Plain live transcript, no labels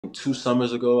think 2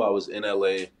 summers ago, I was in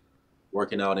LA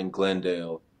working out in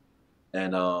Glendale,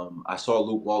 and I saw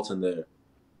Luke Walton there.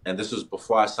 And this was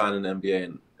before I signed in the NBA,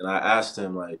 and I asked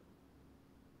him like,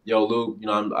 "Yo, Luke,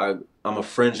 I'm a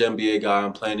fringe NBA guy.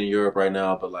 I'm playing in Europe right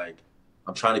now, but like,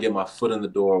 I'm trying to get my foot in the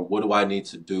door. What do I need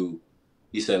to do?"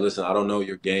 He said, "Listen, I don't know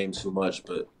your game too much,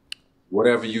 but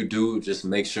whatever you do, just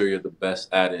make sure you're the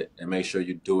best at it and make sure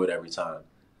you do it every time."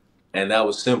 And that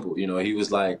was simple.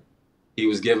 He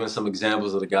was giving some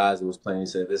examples of the guys that was playing. He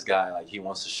said, "This guy, like, he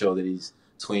wants to show that he's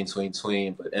tween,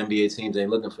 but NBA teams ain't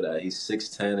looking for that. He's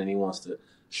 6'10" and he wants to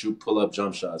shoot pull-up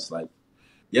jump shots. Like,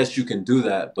 yes, you can do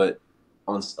that, but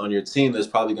on your team, there's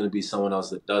probably going to be someone else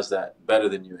that does that better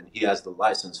than you, and he has the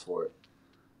license for it.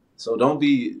 So don't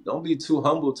be too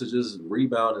humble to just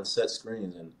rebound and set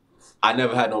screens. And I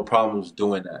never had no problems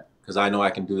doing that because I know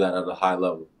I can do that at a high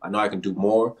level. I know I can do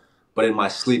more, but in my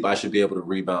sleep, I should be able to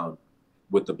rebound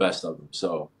with the best of them.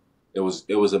 So it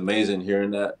was amazing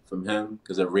hearing that from him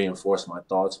because it reinforced my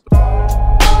thoughts.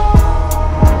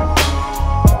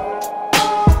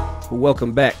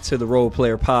 Welcome back to the Role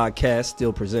Player Podcast,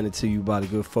 still presented to you by the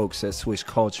good folks at Swish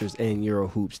Cultures and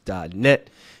Eurohoops.net.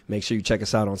 Make sure you check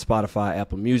us out on Spotify,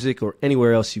 Apple Music, or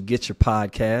anywhere else you get your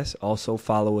podcasts. Also,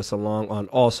 follow us along on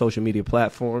all social media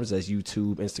platforms as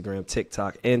YouTube, Instagram,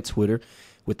 TikTok, and Twitter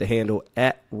with the handle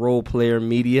at Role Player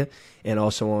Media, and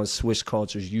also on Swish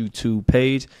Culture's YouTube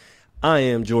page. I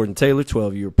am Jordan Taylor,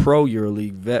 12-year pro,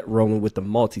 Euroleague vet, rolling with the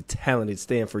multi-talented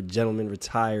Stanford gentleman,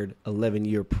 retired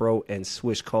 11-year pro, and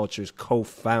Swish Culture's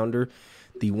co-founder,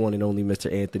 the one and only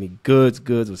Mr. Anthony Goods.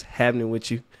 Goods, what's happening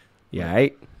with you? You all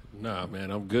right? Nah,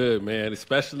 man, I'm good, man.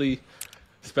 Especially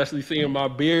seeing my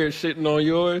beard shitting on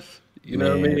yours. You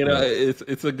know what I mean?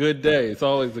 It's a good day. It's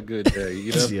always a good day.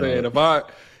 You know what I'm saying?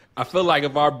 I feel like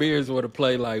if our beards were to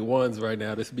play like ones right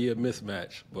now, this would be a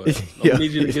mismatch. But I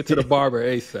need you to get to the barber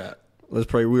ASAP. Let's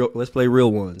play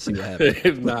real ones. See what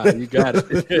happens. Nah, you got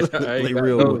it. Play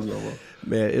real ones.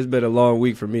 Man, it's been a long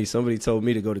week for me. Somebody told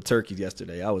me to go to Turkey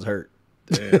yesterday. I was hurt.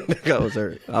 Damn. I was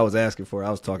hurt. I was asking for it. I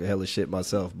was talking hella shit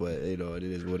myself, but it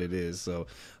is what it is. So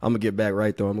I'm gonna get back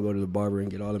right though. I'm gonna go to the barber and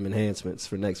get all them enhancements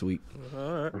for next week.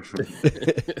 All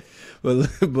right.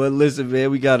 but listen,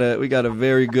 man, we got a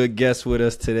very good guest with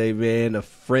us today, man. A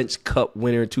French Cup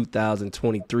winner in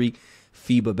 2023.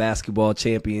 FIBA Basketball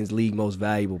Champions League Most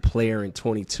Valuable Player in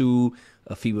 22,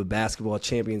 a FIBA Basketball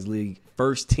Champions League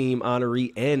First Team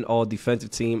honoree and All Defensive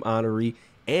Team honoree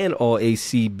and All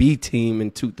ACB Team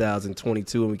in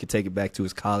 2022, and we can take it back to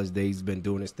his college days. He's been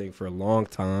doing this thing for a long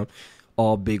time.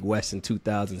 All Big West in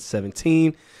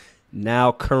 2017.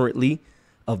 Now currently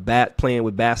playing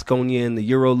with Baskonia in the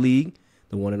Euroleague,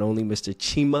 the one and only Mr.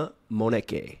 Chima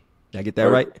Moneke. Did I get that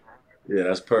right? Yeah,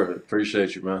 that's perfect.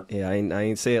 Appreciate you, man. Yeah, I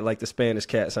ain't say it like the Spanish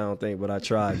cats, I don't think, but I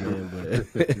tried, man.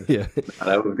 But yeah,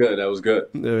 that was good. That was good.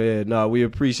 Yeah, no, we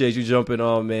appreciate you jumping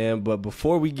on, man. But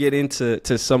before we get into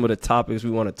some of the topics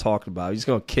we want to talk about, we're just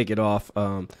gonna kick it off.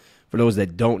 For those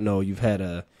that don't know, you've had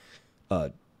a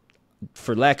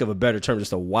for lack of a better term,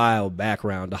 just a wild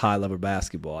background to high level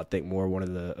basketball. I think more one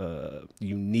of the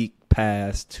unique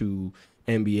paths to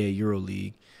NBA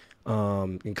EuroLeague.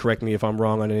 And correct me if I'm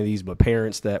wrong on any of these, but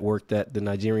parents that worked at the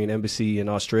Nigerian embassy in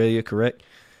Australia, correct?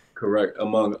 Correct.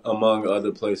 Among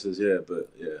other places, yeah, but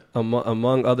yeah.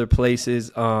 Among other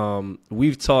places,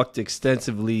 we've talked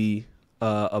extensively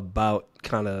about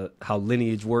kind of how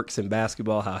lineage works in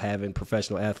basketball, how having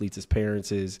professional athletes as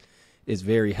parents is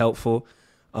very helpful.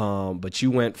 But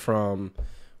you went from,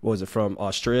 from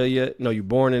Australia? No, you're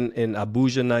born in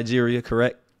Abuja, Nigeria,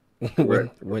 correct?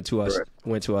 went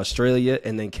to Australia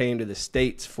and then came to the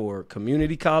States for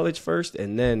community college first,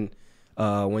 and then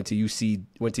went to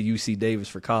UC Davis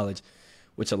for college,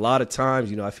 which a lot of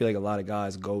times, I feel like a lot of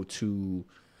guys go to,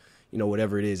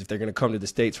 whatever it is. If they're going to come to the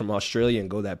States from Australia and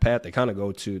go that path, they kind of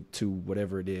go to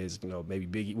whatever it is, maybe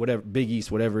Big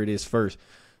East, whatever it is first.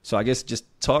 So I guess just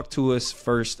talk to us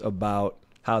first about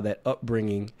how that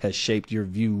upbringing has shaped your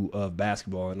view of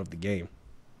basketball and of the game.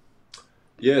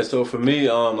 Yeah, so for me,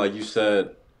 like you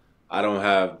said, I don't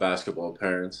have basketball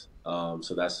parents.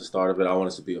 So that's the start of it. I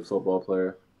wanted to be a football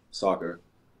player, soccer.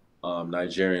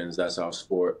 Nigerians, that's our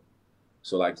sport.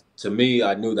 So like to me,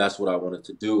 I knew that's what I wanted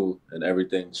to do, and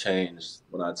everything changed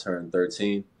when I turned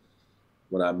 13.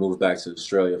 When I moved back to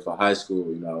Australia for high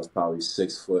school, I was probably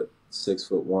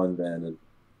 6'1" then, and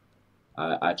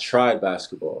I tried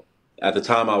basketball. At the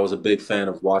time, I was a big fan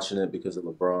of watching it because of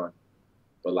LeBron.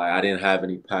 But like I didn't have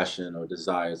any passion or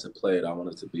desire to play it. I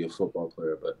wanted to be a football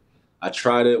player, but I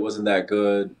tried it. Wasn't that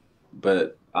good,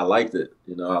 but I liked it.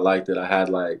 I liked it. I had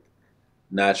like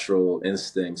natural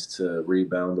instincts to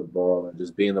rebound the ball and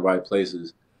just be in the right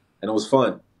places, and it was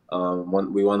fun.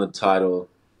 We won the title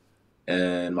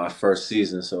in my first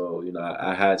season, so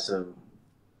I had some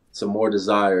more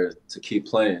desire to keep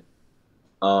playing.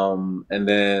 And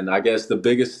then I guess the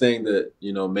biggest thing that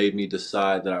made me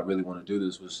decide that I really want to do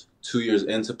this was 2 years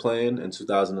into playing in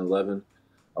 2011.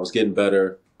 I was getting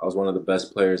better. I was one of the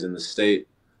best players in the state,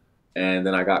 and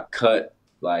then I got cut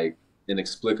like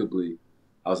inexplicably.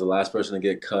 I was the last person to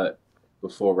get cut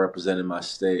before representing my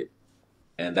state,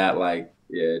 and that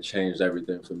it changed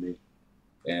everything for me.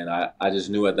 And I just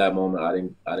knew at that moment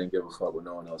I didn't give a fuck what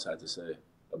no one else had to say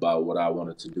about what I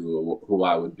wanted to do or who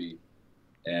I would be.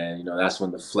 And that's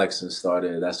when the flexing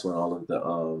started. That's when all of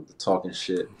the talking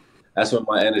shit. That's when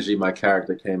my energy, my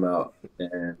character came out.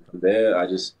 And from there,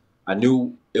 I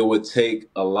knew it would take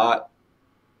a lot,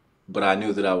 but I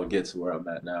knew that I would get to where I'm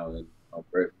at now, and I'm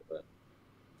grateful for that.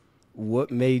 What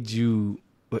made you?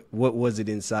 What was it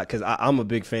inside? Because I'm a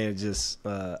big fan of just,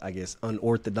 I guess,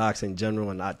 unorthodox in general.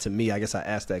 And to me, I guess I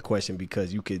asked that question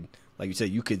because you could, like you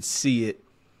said, you could see it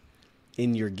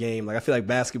in your game. Like, I feel like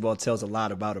basketball tells a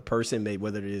lot about a person, maybe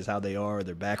whether it is how they are or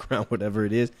their background, whatever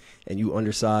it is. And you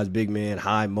undersized, big man,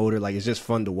 high motor, like it's just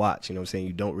fun to watch. You know what I'm saying?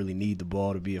 You don't really need the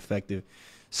ball to be effective.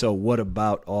 So what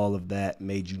about all of that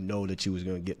made you know that you was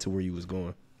going to get to where you was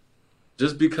going?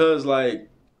 Just because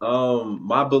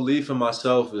my belief in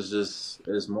myself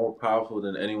is more powerful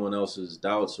than anyone else's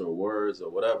doubts or words or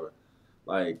whatever.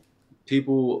 Like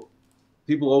people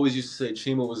people always used to say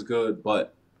Chima was good,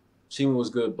 but,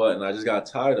 and I just got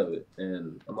tired of it.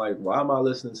 And I'm like, why am I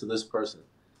listening to this person?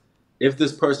 If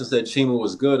this person said Chima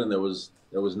was good and there was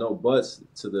no buts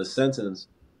to the sentence,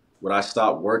 would I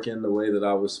stop working the way that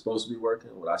I was supposed to be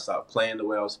working? Would I stop playing the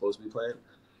way I was supposed to be playing?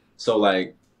 So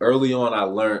early on, I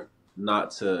learned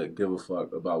not to give a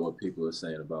fuck about what people are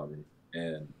saying about me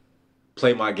and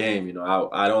play my game.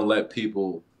 I don't let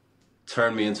people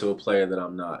turn me into a player that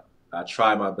I'm not. I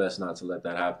try my best not to let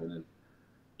that happen.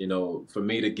 And for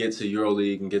me to get to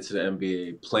Euroleague and get to the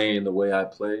NBA playing the way I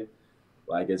play,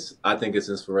 I think it's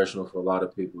inspirational for a lot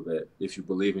of people that if you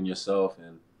believe in yourself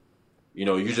and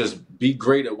you just be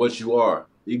great at what you are,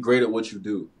 be great at what you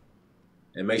do,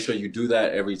 and make sure you do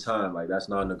that every time. Like that's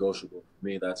not negotiable for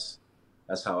me. That's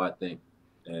how I think.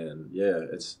 And yeah,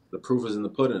 it's the proof is in the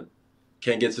pudding.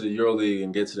 Can't get to the EuroLeague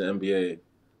and get to the NBA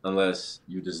unless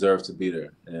you deserve to be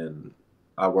there. And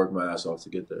I work my ass off to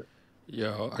get there.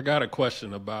 Yo, I got a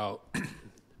question about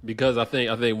because I think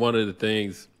one of the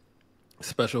things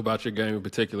special about your game in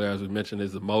particular, as we mentioned,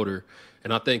 is the motor.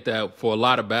 And I think that for a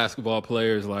lot of basketball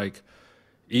players,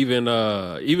 even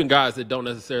guys that don't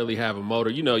necessarily have a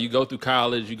motor, you go through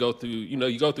college, you go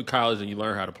through college and you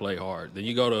learn how to play hard. Then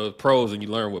you go to pros and you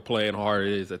learn what playing hard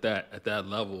is at that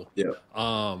level. Yeah.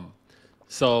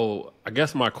 So I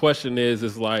guess my question is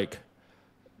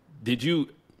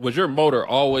was your motor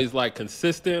always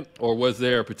consistent, or was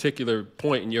there a particular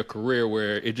point in your career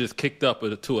where it just kicked up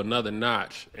to another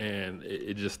notch and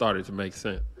it just started to make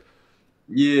sense?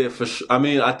 Yeah, for sure. I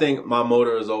mean, I think my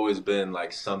motor has always been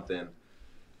something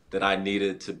that I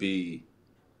needed to be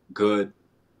good.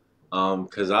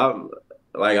 Cause I'm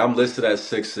listed at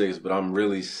 6'6", but I'm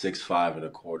really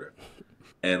 6'5 1/4.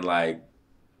 And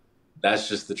that's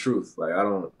just the truth.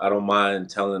 I don't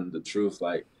mind telling the truth.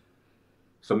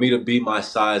 For me to be my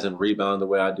size and rebound the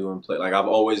way I do and play, I've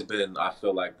always been, I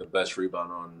feel like the best rebounder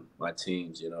on my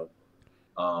teams,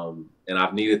 and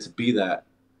I've needed to be that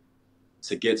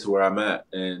to get to where I'm at.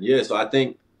 And yeah, so I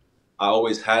think I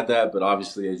always had that, but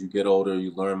obviously as you get older, you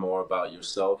learn more about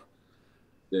yourself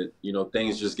that,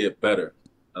 things just get better.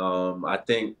 I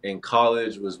think in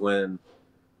college was when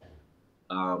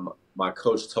my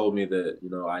coach told me that,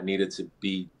 I needed to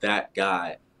be that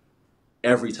guy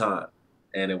every time.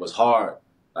 And it was hard.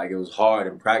 It was hard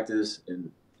in practice and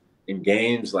in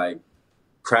games,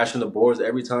 crashing the boards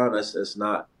every time. It's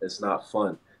not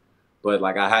fun. But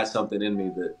I had something in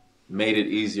me that made it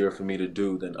easier for me to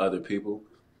do than other people.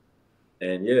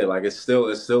 And yeah, it's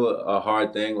still a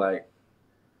hard thing.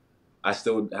 I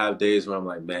still have days where I'm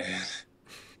like, man,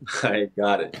 I ain't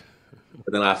got it.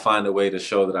 But then I find a way to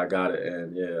show that I got it.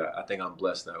 And yeah, I think I'm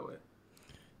blessed that way.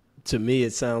 To me,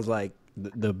 it sounds like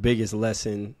the biggest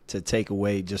lesson to take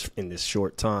away just in this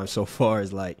short time so far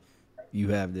is you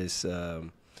have this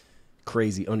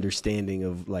crazy understanding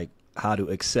of how to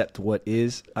accept what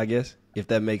is, I guess, if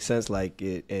that makes sense.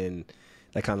 And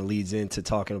that kind of leads into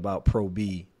talking about Pro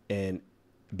B. And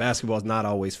basketball is not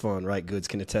always fun, right? Goods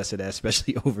can attest to that,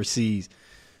 especially overseas.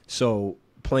 So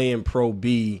playing Pro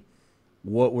B,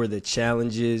 what were the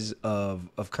challenges of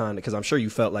because I'm sure you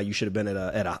felt like you should have been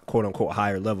at a quote unquote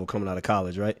higher level coming out of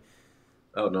college, right?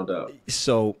 Oh, no doubt.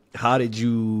 So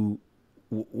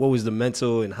what was the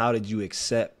mental and how did you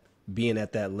accept being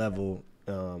at that level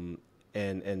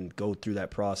and go through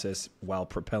that process while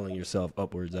propelling yourself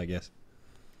upwards, I guess?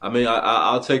 I mean,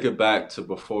 I'll take it back to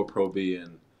before Pro B,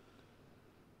 and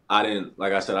I didn't,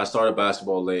 like I said, I started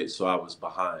basketball late, so I was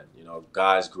behind. You know,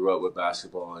 guys grew up with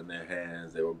basketball in their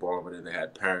hands. They were born with it. They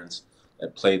had parents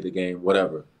that played the game,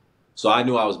 whatever. So I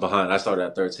knew I was behind. I started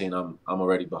at 13. I'm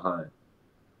already behind.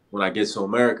 When I get to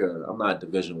America, I'm not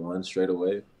Division I straight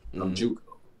away. I'm JUCO.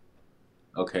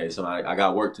 Okay, so I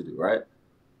got work to do, right?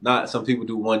 Not some people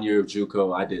do 1 year of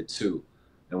JUCO. I did 2,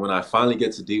 and when I finally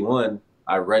get to D1,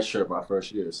 I redshirt my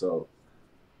first year. So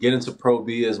getting to Pro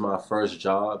B as my first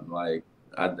job, like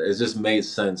it just made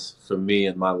sense for me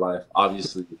in my life.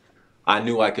 Obviously, I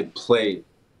knew I could play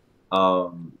a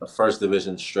first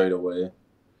division straight away,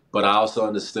 but I also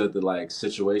understood that like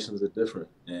situations are different,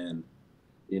 and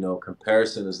you know,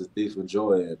 comparison is the thief of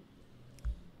joy. And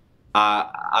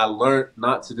I learned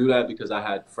not to do that because I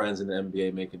had friends in the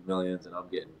NBA making millions, and I'm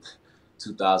getting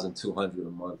 2,200 a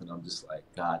month, and I'm just like,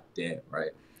 God damn,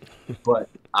 right? But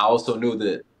I also knew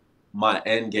that my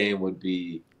end game would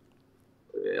be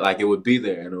like it would be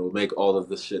there, and it would make all of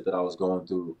the shit that I was going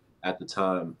through at the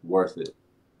time worth it.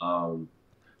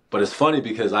 But it's funny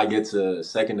because I get to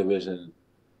second division,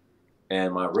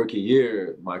 and my rookie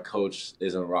year, my coach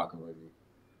isn't rocking with me.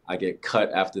 I get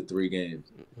cut after 3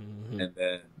 games, and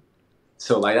then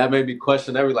so like that made me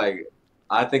question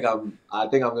I think I'm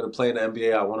gonna play in the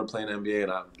NBA. I want to play in the NBA,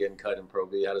 and I'm getting cut in Pro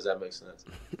B. How does that make sense?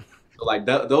 So like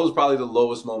those were probably the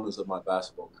lowest moments of my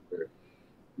basketball career,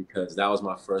 because that was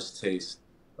my first taste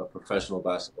of professional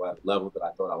basketball at a level that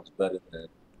I thought I was better than.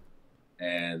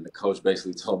 And the coach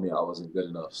basically told me I wasn't good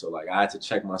enough. So like I had to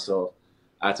check myself.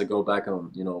 I had to go back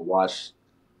and, you know, watch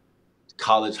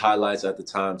college highlights at the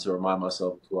time to remind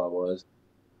myself of who I was.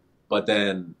 But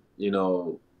then, you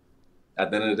know,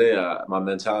 at the end of the day, my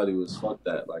mentality was fuck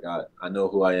that. Like I know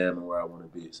who I am and where I want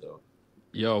to be. So,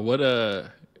 Yo, what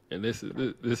and this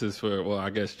is for, well, I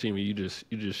guess Chima, you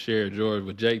just shared yours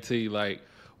with JT. Like,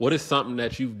 what is something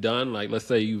that you've done? Like, let's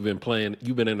say you've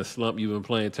been in a slump, you've been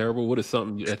playing terrible. What is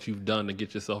something that you've done to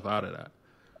get yourself out of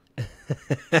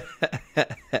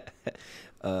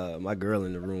that? My girl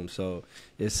in the room, so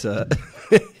it's no,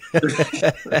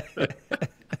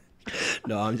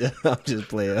 I'm just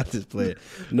playing.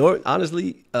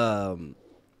 Honestly,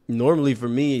 normally for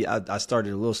me, I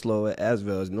started a little slow as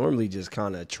well. It's normally just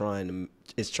kind of trying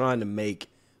to make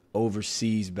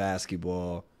overseas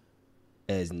basketball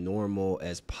as normal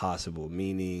as possible.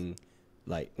 Meaning,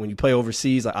 like when you play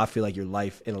overseas, like I feel like your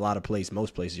life in a lot of places,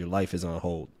 most places, your life is on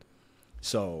hold.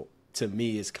 So to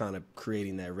me, it's kind of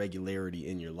creating that regularity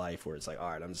in your life where it's like, all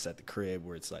right, I'm just at the crib,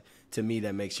 where it's like, to me,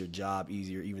 that makes your job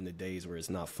easier. Even the days where it's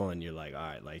not fun, you're like, all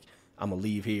right, like I'm gonna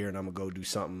leave here and I'm gonna go do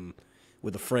something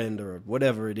with a friend or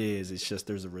whatever it is. It's just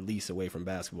there's a release away from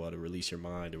basketball to release your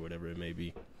mind or whatever it may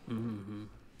be. Mm-hmm.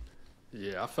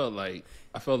 Yeah, I felt like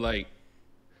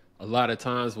a lot of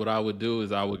times what I would do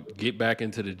is I would get back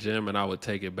into the gym and I would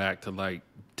take it back to like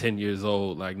 10 years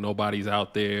old. Like nobody's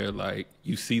out there. Like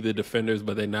you see the defenders,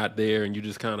 but they're not there. And you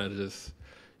just kind of just,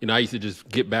 you know, I used to just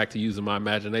get back to using my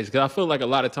imagination. Cause I feel like a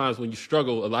lot of times when you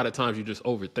struggle, a lot of times you're just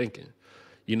overthinking.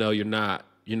 You know, you're not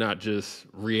just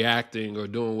reacting or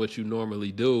doing what you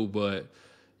normally do, but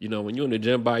you know, when you're in the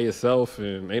gym by yourself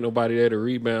and ain't nobody there to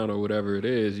rebound or whatever it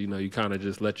is, you know, you kind of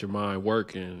just let your mind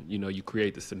work and, you know, you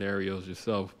create the scenarios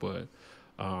yourself. But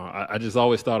I just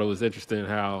always thought it was interesting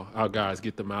how guys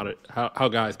get them out of how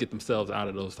guys get themselves out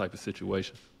of those type of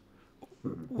situations.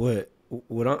 Would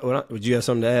you have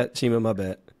something to add, Chima? My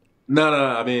bad. No.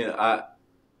 I mean, I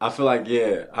feel like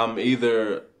I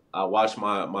watch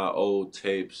my old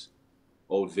tapes,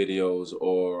 old videos,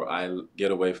 or I get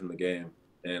away from the game.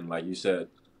 And like you said,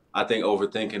 I think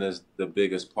overthinking is the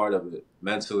biggest part of it.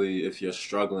 Mentally, if you're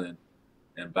struggling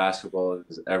and basketball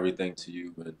is everything to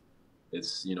you and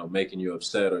it's, you know, making you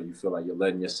upset or you feel like you're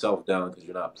letting yourself down because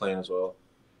you're not playing as well,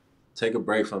 take a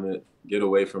break from it, get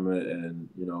away from it, and,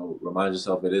 you know, remind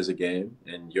yourself it is a game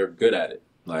and you're good at it.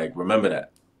 Like, remember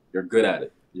that. You're good at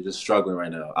it. You're just struggling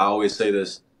right now. I always say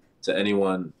this to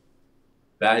anyone,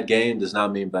 bad game does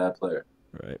not mean bad player.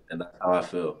 Right. And that's how I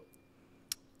feel.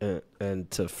 And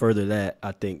to further that,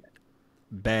 I think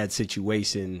bad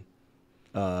situation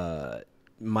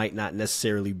might not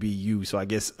necessarily be you. So I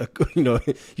guess, you know,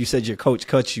 you said your coach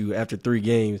cut you after 3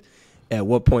 games. At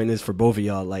what point is for both of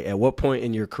y'all? Like, at what point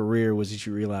in your career was it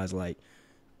you realize, like,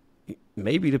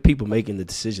 maybe the people making the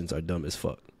decisions are dumb as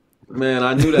fuck? Man,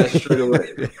 I knew that straight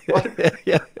away.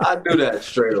 Yeah. I knew that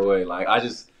straight away. Like,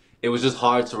 it was just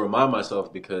hard to remind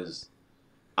myself because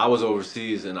I was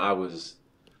overseas and I was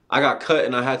I got cut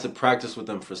and I had to practice with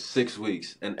them for 6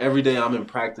 weeks. And every day I'm in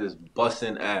practice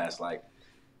busting ass, like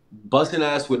busting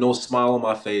ass with no smile on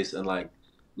my face and like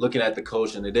looking at the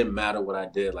coach and it didn't matter what I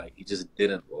did. Like he just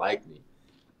didn't like me.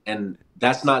 And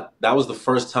that was the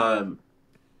first time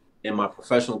in my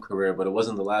professional career, but it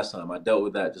wasn't the last time. I dealt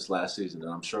with that just last season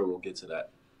and I'm sure we'll get to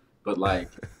that. But like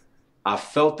I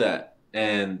felt that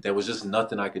and there was just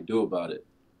nothing I could do about it.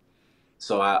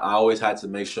 So I always had to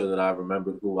make sure that I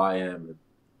remembered who I am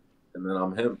and then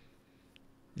I'm him.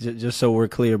 Just so we're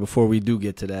clear, before we do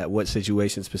get to that, what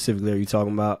situation specifically are you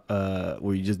talking about?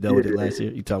 Where you just dealt with it last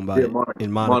year? You talking about it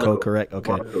in Monaco, correct?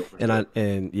 Okay. Monaco,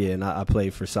 and I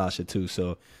played for Sasha too,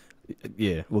 so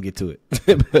yeah, we'll get to it.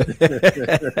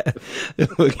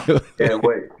 Can't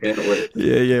wait.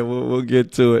 Yeah, we'll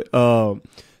get to it.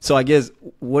 So I guess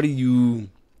what do you,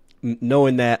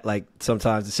 knowing that like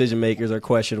sometimes decision makers are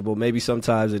questionable, maybe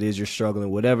sometimes it is you're struggling,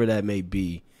 whatever that may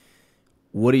be.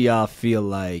 What do y'all feel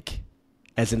like?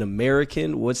 As an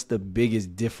American, what's the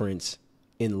biggest difference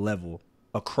in level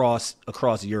across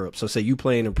Europe? So say you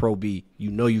playing in Pro B, you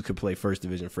know you could play First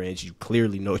Division France. You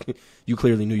clearly knew you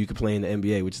could play in the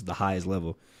NBA, which is the highest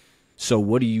level. So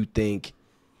what do you think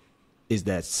is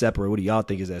that separate? What do y'all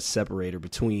think is that separator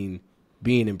between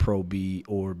being in Pro B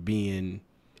or being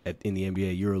in the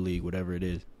NBA, Euroleague, whatever it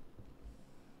is?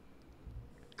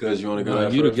 Because you want to go?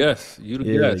 You the guest. You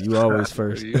the guest. You always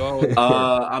first.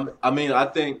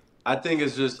 I think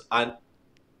it's just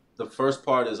the first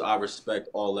part is I respect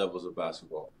all levels of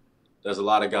basketball. There's a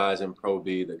lot of guys in Pro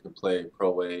B that can play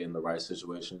Pro A in the right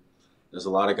situation. There's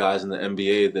a lot of guys in the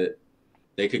NBA that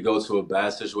they could go to a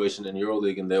bad situation in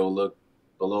EuroLeague and they will look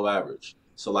below average.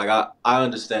 So like I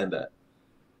understand that.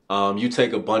 You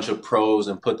take a bunch of pros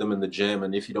and put them in the gym,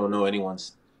 and if you don't know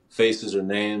anyone's faces or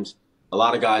names, a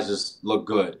lot of guys just look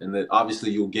good. And then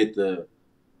obviously you'll get the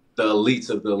elites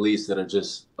of the elites that are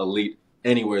just elite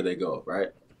anywhere they go, right?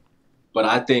 But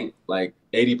I think like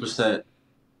 80%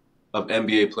 of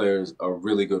NBA players are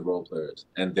really good role players,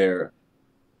 and a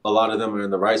lot of them are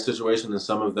in the right situation, and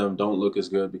some of them don't look as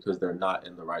good because they're not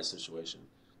in the right situation.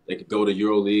 They could go to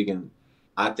EuroLeague, and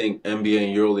I think NBA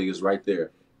and EuroLeague is right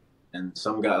there. And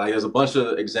some guys, like there's a bunch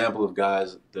of example of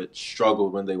guys that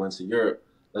struggled when they went to Europe.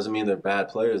 Doesn't mean they're bad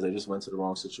players. They just went to the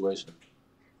wrong situation.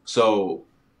 So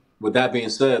with that being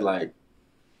said, like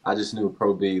I just knew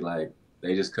Pro B, like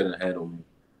they just couldn't handle me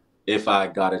if I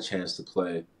got a chance to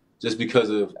play, just because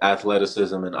of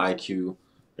athleticism and IQ.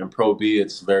 In Pro B,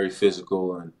 it's very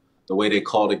physical, and the way they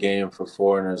call the game for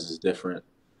foreigners is different.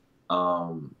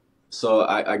 So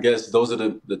I guess those are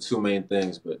the two main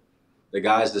things. But the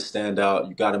guys that stand out,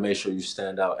 you got to make sure you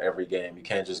stand out every game. You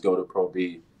can't just go to Pro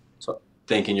B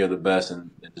thinking you're the best and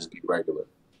just be regular.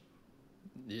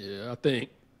 Yeah, I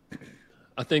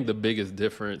think the biggest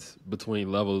difference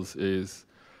between levels is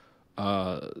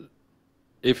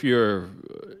if you're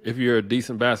a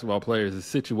decent basketball player, is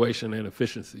situation and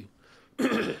efficiency.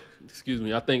 Excuse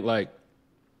me. I think like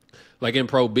in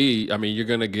Pro B, I mean, you're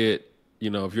gonna get,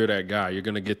 if you're that guy, you're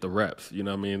gonna get the reps. You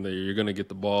know what I mean? You're gonna get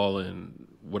the ball in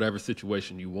whatever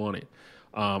situation you want it.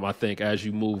 I think as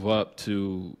you move up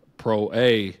to Pro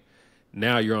A,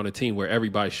 now you're on a team where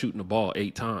everybody's shooting the ball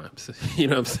 8 times. You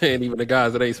know what I'm saying? Even the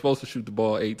guys that ain't supposed to shoot the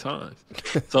ball 8 times.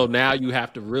 So now you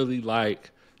have to really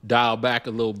like dial back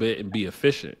a little bit and be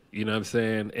efficient. You know what I'm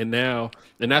saying? And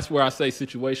that's where I say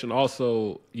situation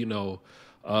also,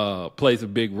 plays a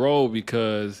big role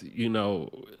because,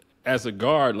 as a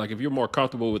guard, like if you're more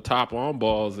comfortable with top on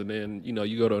balls and then,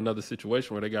 you go to another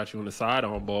situation where they got you on the side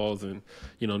on balls and,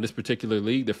 in this particular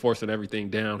league, they're forcing everything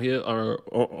downhill or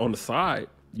on the side,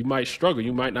 you might struggle.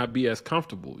 You might not be as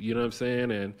comfortable. You know what I'm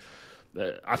saying? And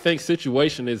I think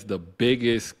situation is the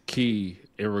biggest key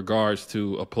in regards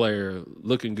to a player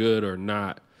looking good or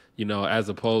not, as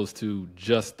opposed to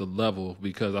just the level,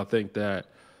 because I think that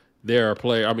there are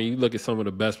players. I mean, you look at some of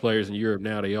the best players in Europe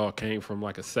now, they all came from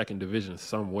like a second division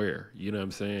somewhere, you know what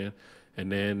I'm saying?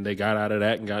 And then they got out of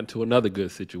that and got into another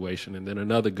good situation and then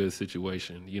another good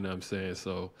situation, you know what I'm saying?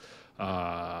 So,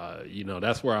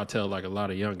 that's where I tell like a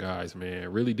lot of young guys,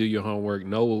 man, really do your homework,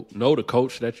 know the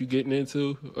coach that you're getting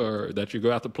into or that you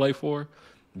go out to play for,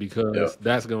 because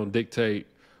that's going to dictate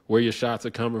where your shots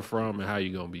are coming from and how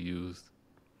you're going to be used.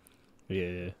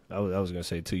 Yeah, I was going to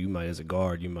say, too, you might, as a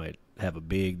guard, you might have a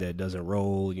big that doesn't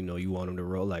roll. You want them to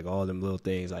roll, like all them little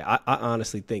things. Like I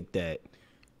honestly think that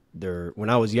when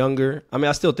I was younger, I mean,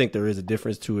 I still think there is a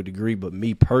difference to a degree, but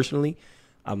me personally,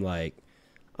 I'm like,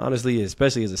 honestly,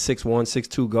 especially as a 6'1",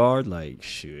 6'2" guard, like,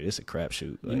 shoot, it's a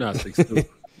crapshoot. Like, you're not 6'2".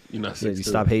 You're not 6'2". Yeah, you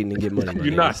stop hating and get money.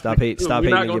 You're not. Stop hating and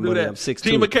get money. I'm 6'2".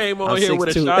 Chima came on here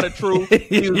with a shot of truth.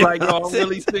 He was like, "No, I'm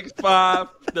really 6'5".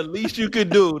 The least you could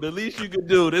do.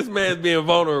 This man's being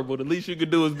vulnerable. The least you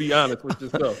could do is be honest with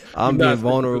yourself. I'm being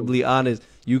vulnerably honest.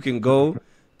 You can go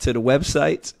to the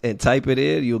websites and type it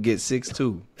in. You'll get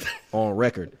 6'2" on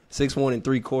record. 6'1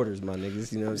 3/4, my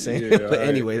niggas. You know what I'm saying? Yeah, but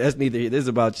anyway, that's neither here. This is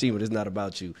about Chima. This is not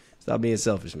about you. Stop being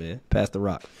selfish, man. Pass the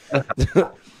rock.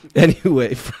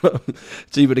 Anyway, from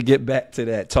Chima, to get back to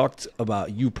that, talked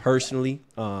about you personally,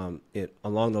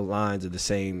 along the lines of the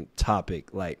same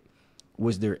topic. Like,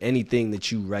 was there anything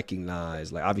that you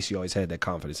recognized? Like, obviously, you always had that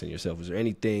confidence in yourself. Was there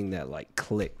anything that like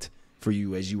clicked for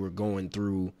you as you were going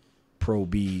through Pro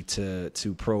B to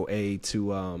Pro A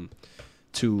to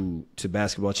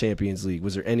Basketball Champions League?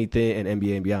 Was there anything, and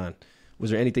NBA and beyond, was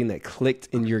there anything that clicked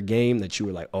in your game that you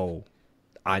were like, oh,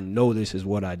 I know this is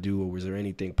what I do? Or was there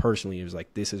anything personally it was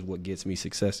like, this is what gets me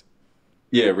success?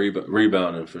 Yeah,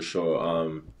 rebounding for sure.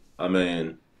 I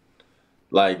mean,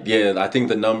 like, yeah, I think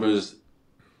the numbers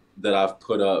that I've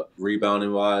put up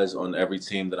rebounding wise on every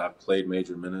team that I've played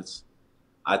major minutes,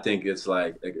 I think it's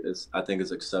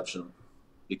exceptional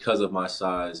because of my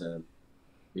size. And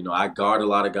you know, I guard a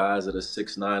lot of guys that are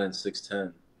 6'9" and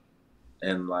 6'10",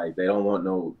 and like they don't want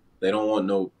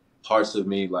no parts of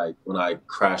me like when I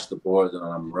crash the boards and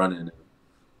I'm running.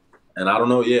 And I don't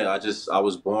know, yeah, I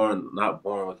was not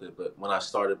born with it, but when I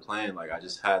started playing, like I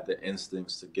just had the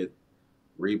instincts to get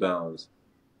rebounds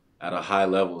at a high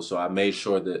level. So I made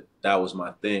sure that that was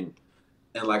my thing.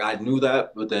 And like I knew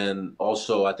that, but then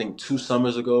also I think 2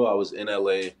 summers ago I was in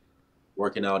LA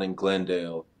working out in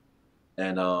Glendale,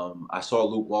 and I saw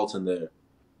Luke Walton there.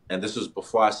 And this was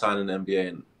before I signed an NBA,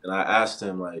 and I asked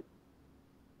him like,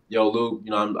 yo, Luke,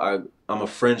 you know, I'm a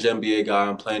fringe NBA guy.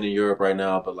 I'm playing in Europe right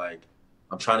now, but like,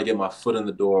 I'm trying to get my foot in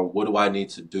the door. What do I need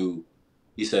to do?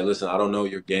 He said, listen, I don't know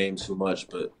your game too much,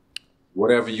 but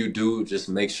whatever you do, just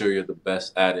make sure you're the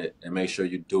best at it and make sure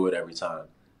you do it every time.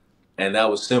 And that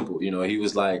was simple. You know, he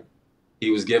was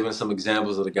giving some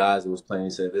examples of the guys that was playing. He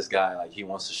said, this guy, like, he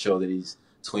wants to show that he's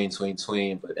tween,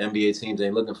 but NBA teams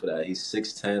ain't looking for that. He's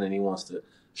 6'10" and he wants to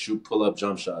shoot pull-up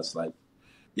jump shots. Like,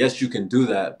 yes, you can do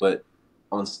that, but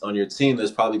on your team,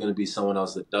 there's probably going to be someone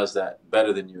else that does that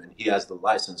better than you, and he has the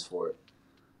license for it.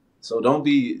 So don't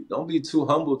be too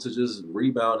humble to just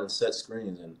rebound and set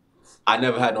screens. And I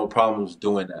never had no problems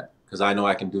doing that because I know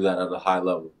I can do that at a high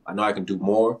level. I know I can do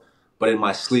more, but in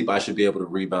my sleep, I should be able to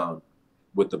rebound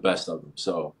with the best of them.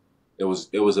 So it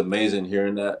was amazing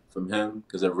hearing that from him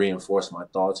because it reinforced my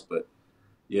thoughts. But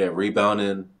yeah,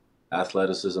 rebounding,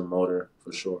 athleticism, motor,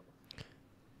 for sure.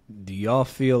 Do y'all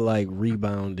feel like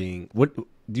rebounding? What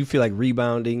do you feel like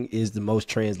rebounding is the most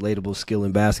translatable skill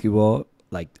in basketball,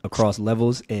 like across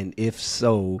levels? And if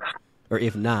so, or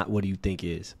if not, what do you think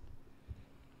is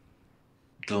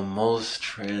the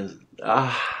most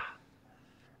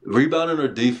rebounding or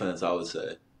defense? I would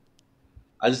say.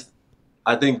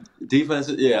 I think defense.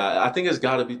 Yeah, I think it's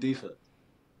got to be defense.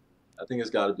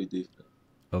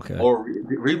 Okay. Or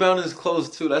rebounding is close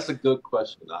too. That's a good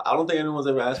question. I don't think anyone's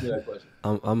ever asked me that question.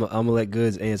 I'm gonna let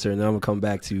Goods answer, and then I'm gonna come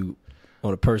back to you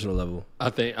on a personal level. I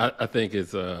think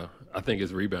it's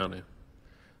rebounding.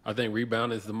 I think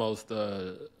rebounding is the most.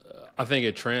 I think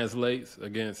it translates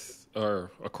against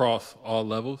or across all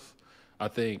levels. I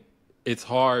think it's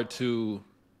hard to.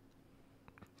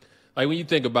 Like when you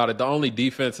think about it, the only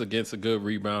defense against a good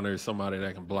rebounder is somebody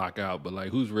that can block out. But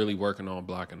like, who's really working on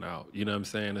blocking out? You know what I'm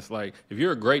saying? It's like if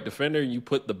you're a great defender and you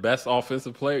put the best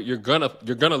offensive player, you're gonna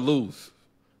lose.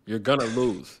 You're gonna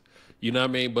lose. You know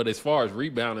what I mean? But as far as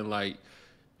rebounding, like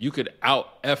you could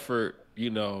out effort,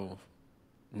 90%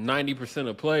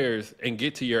 of players and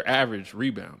get to your average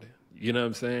rebounding. You know what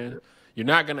I'm saying? You're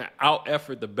not gonna out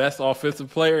effort the best offensive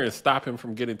player and stop him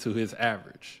from getting to his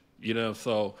average.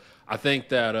 So I think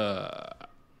that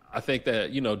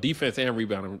defense and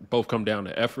rebounding both come down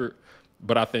to effort,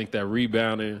 but I think that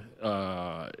rebounding,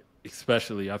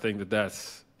 especially, I think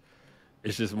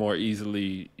it's just more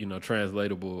easily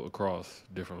translatable across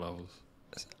different levels.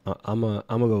 I'm gonna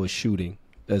go with shooting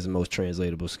as the most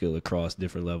translatable skill across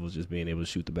different levels. Just being able to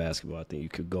shoot the basketball. I think you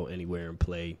could go anywhere and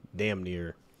play damn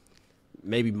near.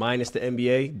 Maybe minus the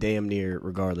NBA, damn near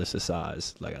regardless of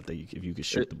size. Like I think if you could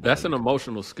shoot the ball. That's an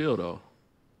emotional skill, though.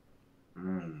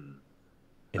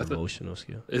 Emotional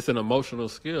skill. It's an emotional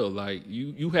skill. Like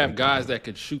you have guys that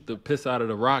could shoot the piss out of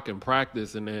the rock in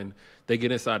practice, and then they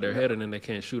get inside their head, and then they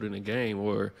can't shoot in the game,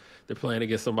 or they're playing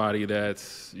against somebody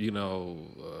that's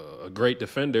a great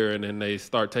defender, and then they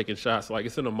start taking shots. Like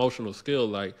it's an emotional skill.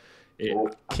 Like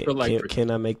I feel like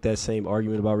can I make that same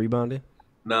argument about rebounding?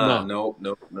 Nah, No.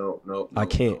 no, no, no, no, I no,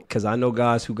 can't no. because I know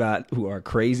guys who are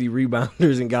crazy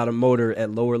rebounders and got a motor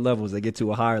at lower levels. They get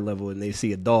to a higher level and they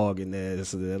see a dog and that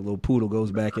little poodle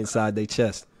goes back inside their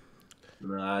chest.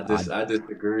 Nah, I I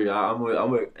disagree. I'm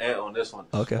with Ant on this one.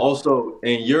 okay. Also,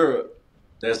 in Europe,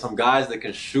 there's some guys that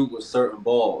can shoot with certain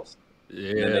balls, and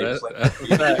then Yeah, they play that's a in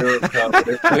the fact. Europe Cup. Or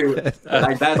they play with That's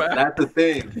like a fact. that's the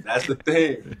thing. That's the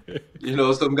thing. You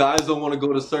know, some guys don't want to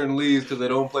go to certain leagues because they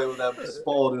don't play with that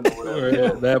Spalding or whatever. Yeah,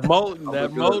 So that molten, I'm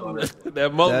with good on that one.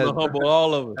 that molten will That humble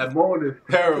all of us. That moan is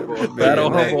terrible. That'll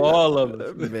man, humble that all of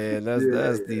us. man,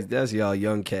 Yeah, yeah. that's y'all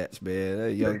young cats, man.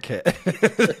 That young cat,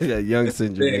 that young It's the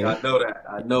syndrome, thing. man. I know that.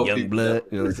 I know Young people blood.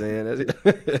 that. You know what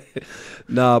I'm saying?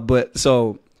 Nah, but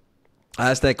so I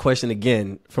asked that question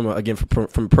again from a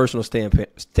personal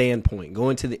standpoint.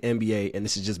 Going to the NBA, and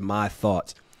this is just my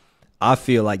thoughts. I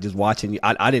feel like just watching you.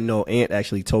 I didn't know Ant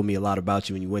actually told me a lot about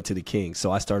you when you went to the Kings,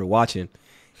 so I started watching,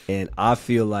 and I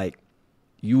feel like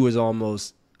you was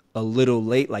almost a little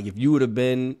late. Like if you would have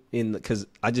been in, because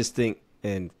I just think,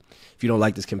 and if you don't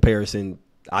like this comparison,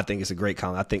 I think it's a great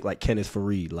comment. I think like Kenneth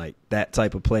Faried, like that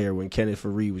type of player when Kenneth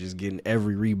Faried was just getting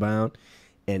every rebound.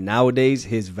 And nowadays,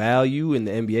 his value in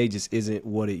the NBA just isn't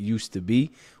what it used to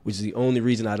be, which is the only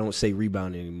reason I don't say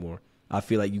rebound anymore. I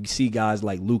feel like you see guys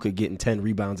like Luka getting 10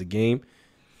 rebounds a game,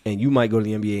 and you might go to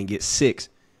the NBA and get 6.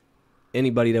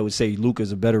 Anybody that would say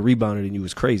Luka's a better rebounder than you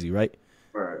is crazy, right?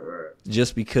 Right, right.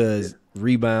 Just because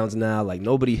rebounds now, like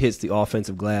nobody hits the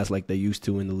offensive glass like they used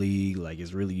to in the league. Like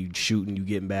it's really you shooting, you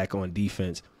getting back on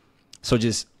defense. So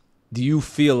just do you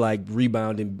feel like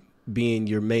rebounding being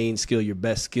your main skill, your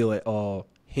best skill at all,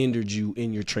 hindered you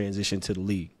in your transition to the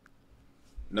league?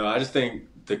 No, I just think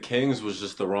the Kings was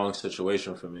just the wrong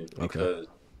situation for me Okay. because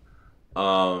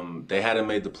they hadn't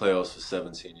made the playoffs for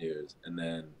 17 years, and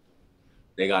then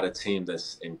they got a team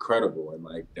that's incredible, and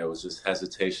like there was just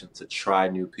hesitation to try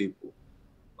new people.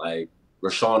 Like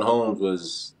Rashawn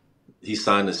Holmes he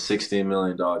signed a $16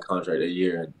 million contract a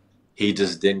year, and he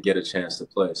just didn't get a chance to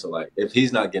play. So like if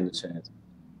he's not getting a chance,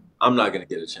 I'm not gonna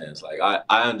get a chance. Like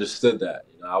I understood that.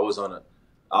 You know, I was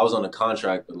on a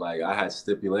contract, but like I had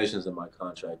stipulations in my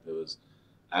contract. It was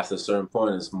after a certain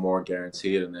point, it's more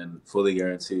guaranteed and then fully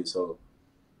guaranteed. So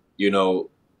you know,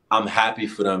 I'm happy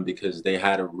for them because they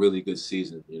had a really good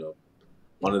season. You know,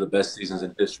 one of the best seasons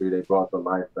in history. They brought the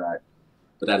life back,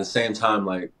 but at the same time,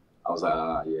 like I was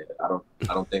like, yeah, I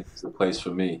don't think it's the place for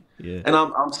me. Yeah. And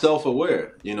I'm self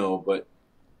aware, you know, but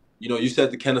you know, you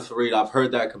said the Kenneth Faried. I've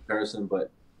heard that comparison, but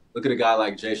look at a guy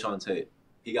like Jay Sean Tate.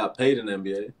 He got paid in the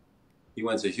NBA. He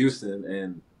went to Houston,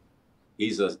 and he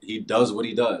does what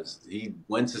he does. He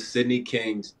went to Sydney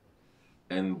Kings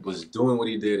and was doing what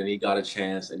he did, and he got a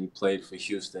chance, and he played for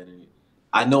Houston. And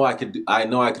I know I could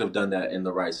have done that in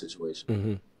the right situation,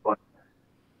 Mm-hmm. but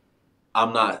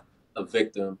I'm not a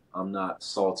victim. I'm not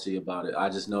salty about it. I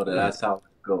just know that Yeah. that's how it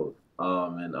goes.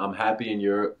 And I'm happy in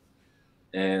Europe,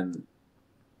 and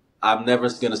I'm never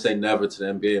going to say never to the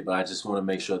NBA, but I just want to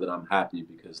make sure that I'm happy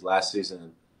because last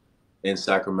season in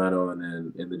Sacramento and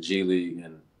then in the G League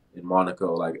and in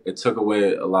Monaco, like it took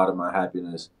away a lot of my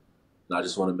happiness. And I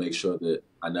just want to make sure that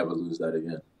I never lose that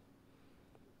again.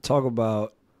 Talk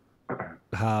about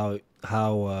how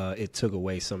it took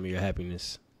away some of your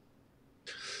happiness.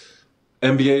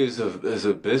 NBA is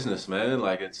a business, man.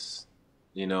 Like it's,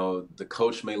 you know, the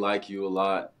coach may like you a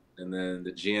lot, and then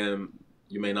the GM,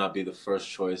 you may not be the first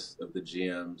choice of the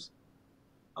GMs.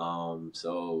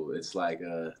 So it's like,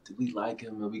 do we like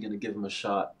him? Are we gonna give him a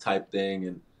shot? Type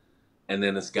thing, and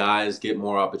then as guys get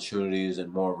more opportunities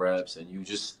and more reps, and you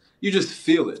just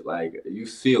feel it. Like you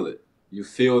feel it. You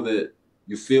feel that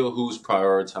you feel who's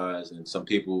prioritized, and some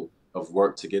people have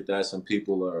worked to get that. Some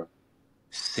people are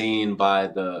seen by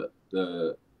the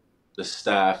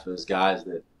staff as guys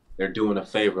that they're doing a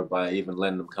favor by even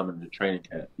letting them come into training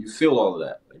camp. You feel all of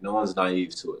that. Like no one's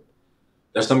naive to it.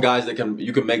 There's some guys that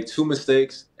you can make 2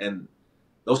 mistakes, and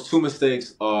those 2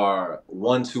 mistakes are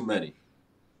one too many.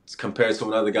 It's compared to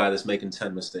another guy that's making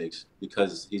 10 mistakes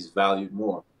because he's valued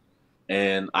more.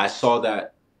 And I saw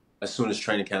that as soon as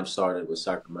training camp started with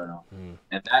Sacramento.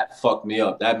 And that fucked me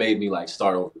up. That made me like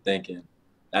start overthinking.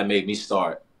 That made me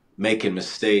start making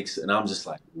mistakes. And I'm just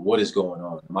like, what is going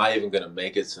on? Am I even going to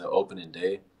make it to opening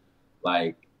day?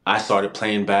 Like I started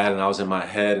playing bad and I was in my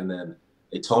head, and then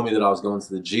they told me that I was going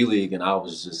to the G League, and I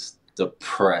was just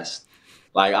depressed.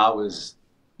 Like I was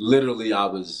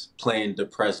playing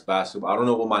depressed basketball. I don't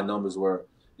know what my numbers were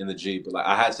in the G, but like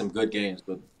I had some good games,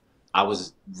 but I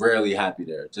was rarely happy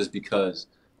there just because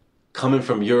coming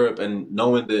from Europe and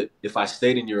knowing that if I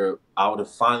stayed in Europe, I would have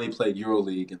finally played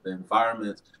Euroleague, and the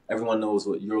environment, everyone knows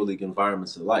what Euroleague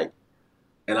environments are like.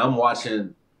 And I'm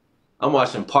watching I'm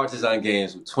watching Partizan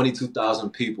games with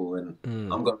 22,000 people, and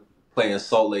I'm going to play in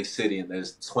Salt Lake City, and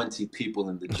there's 20 people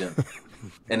in the gym.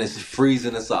 And it's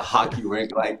freezing. It's a hockey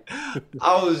rink. Like,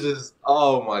 I was just,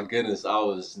 oh my goodness, I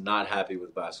was not happy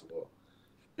with basketball.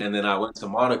 And then I went to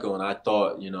Monaco, and I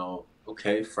thought,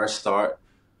 okay, fresh start.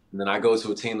 And then I go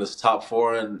to a team that's top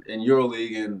 4 in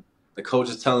Euroleague, and the coach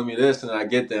is telling me this, and I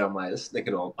get there, I'm like, this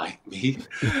nigga don't like me.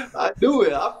 I knew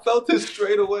it. I felt it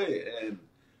straight away. And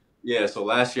yeah, so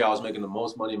last year I was making the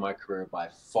most money in my career by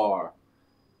far,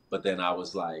 but then I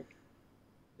was like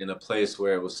in a place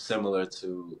where it was similar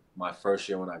to my first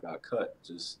year when I got cut,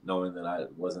 just knowing that I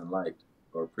wasn't liked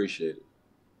or appreciated.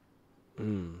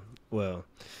 Well,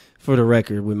 for the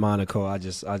record, with Monaco, I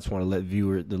just want to let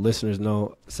the listeners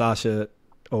know, Sasha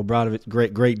Obradovic,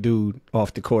 great dude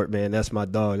off the court, man. That's my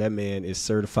dog. That man is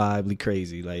certifiably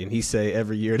crazy. Like, and he say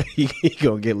every year that he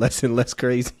gonna get less and less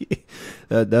crazy.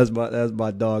 That's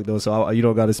my dog though. So you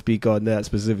don't got to speak on that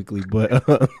specifically, but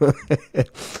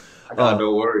I got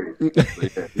no worries.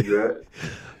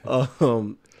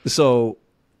 So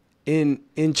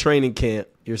in training camp,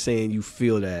 you're saying you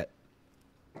feel that.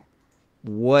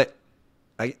 What?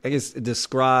 I guess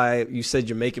describe, you said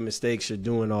you're making mistakes, you're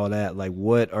doing all that. Like,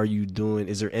 what are you doing?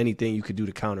 Is there anything you could do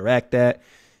to counteract that?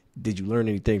 Did you learn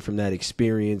anything from that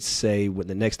experience? Say, when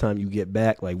the next time you get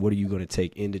back, like, what are you going to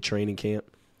take into training camp?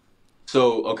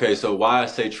 So why I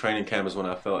say training camp is when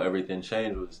I felt everything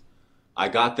changed was I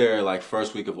got there like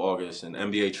first week of August, and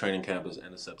NBA training camp is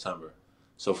end of September.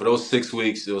 So for those 6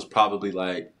 weeks, it was probably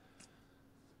like,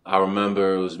 I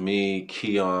remember it was me,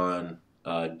 Keon,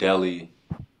 Deli,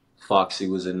 Foxy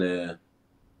was in there,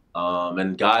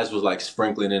 and guys was like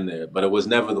sprinkling in there, but it was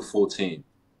never the full team.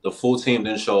 The full team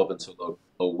didn't show up until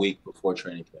a week before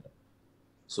training camp.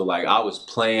 So like I was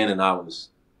playing and I was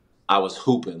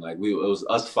hooping. Like it was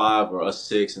us 5 or us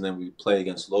 6, and then we play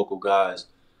against local guys,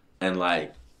 and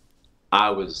like I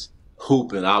was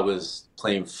hooping. I was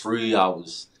playing free.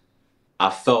 I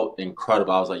felt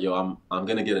incredible. I was like, yo, I'm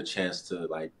gonna get a chance to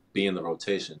like be in the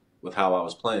rotation with how I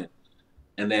was playing.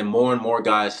 And then more and more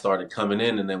guys started coming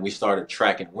in, and then we started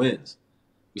tracking wins.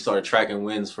 We started tracking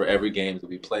wins for every game that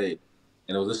we played.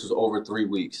 And this was over 3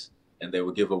 weeks. And they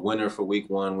would give a winner for week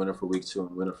 1, winner for week 2,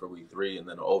 and winner for week 3, and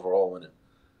then an overall winner.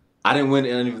 I didn't win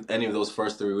any of those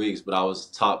first 3 weeks, but I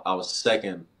was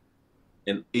second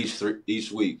in each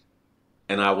week.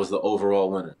 And I was the overall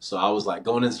winner. So I was like,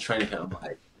 going into training camp, I'm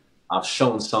like, I've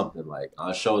shown something. Like,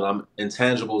 I showed I'm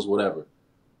intangibles, whatever.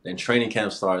 Then training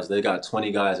camp starts. They got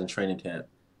 20 guys in training camp,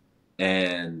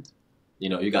 and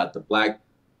you got the black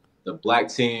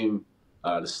team,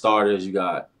 the starters. You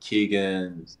got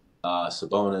Keegan,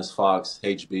 Sabonis, Fox,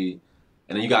 HB,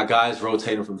 and then you got guys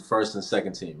rotating from the first and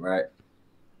second team, right?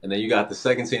 And then you got the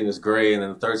second team that's gray, and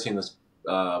then the third team that's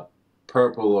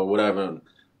purple or whatever. And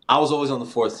I was always on the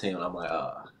fourth team, and I'm like,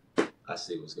 I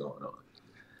see what's going on.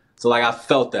 So like I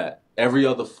felt that. Every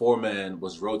other 4-man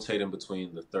was rotating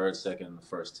between the third, second, and the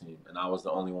first team, and I was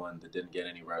the only one that didn't get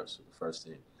any reps with the first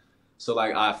team. So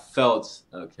like I felt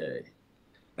okay,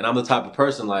 and I'm the type of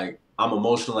person, like, I'm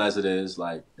emotional as it is,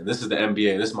 like, and this is the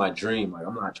NBA, this is my dream. Like,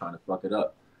 I'm not trying to fuck it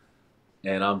up,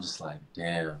 and I'm just like,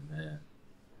 damn, man,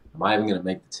 am I even gonna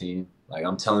make the team? Like,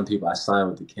 I'm telling people I signed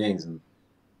with the Kings, and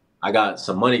I got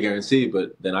some money guaranteed,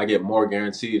 but then I get more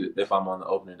guaranteed if I'm on the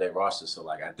opening day roster. So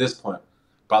like at this point,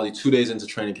 probably 2 days into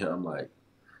training camp, I'm like,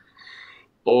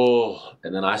 oh,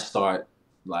 and then I start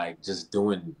like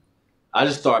I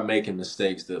just start making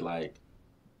mistakes that like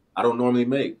I don't normally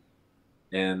make.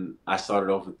 And I started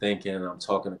overthinking, and I'm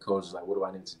talking to coaches like, what do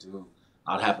I need to do?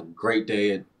 I'd have a great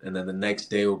day, and then the next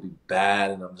day will be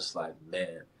bad, and I'm just like,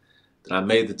 man. Then I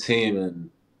made the team, and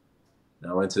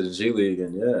I went to the G League,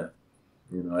 and yeah,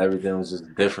 everything was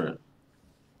just different.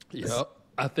 Yep.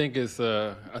 I think it's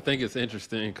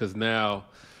interesting because now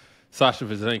Sasha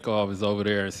Vezenkov is over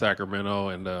there in Sacramento,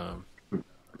 and I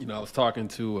was talking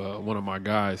to one of my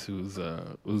guys who's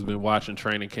been watching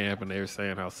training camp, and they were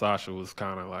saying how Sasha was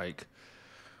kind of like,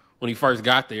 when he first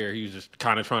got there, he was just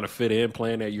kind of trying to fit in,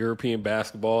 playing that European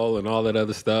basketball and all that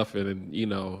other stuff, and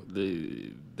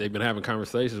they've been having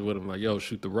conversations with him like, yo,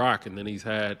 shoot the rock, and then he's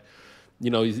had,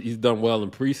 he's done well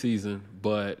in preseason,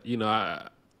 but I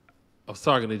was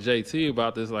talking to JT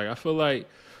about this. Like, I feel like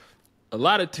a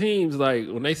lot of teams, like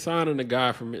when they signing a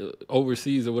guy from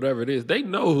overseas or whatever it is, they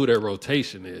know who their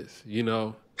rotation is.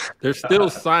 They're still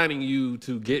signing you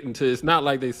to get into. It's not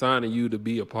like they signing you to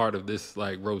be a part of this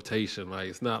like rotation. Like,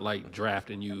 it's not like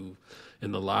drafting you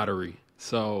in the lottery.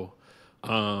 So,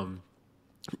 I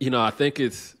think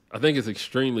it's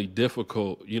extremely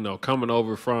difficult. Coming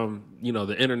over from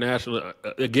the international.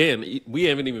 Again, we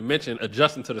haven't even mentioned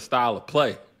adjusting to the style of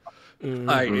play.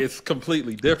 Like, it's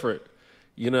completely different.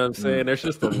 You know what I'm saying? There's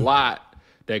just a lot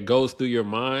that goes through your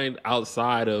mind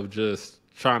outside of just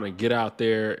trying to get out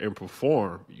there and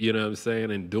perform. You know what I'm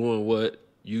saying? And doing what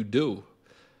you do.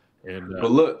 And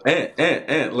But look,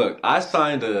 and look, I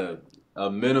signed a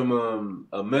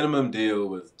minimum deal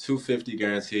with 250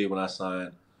 guaranteed when I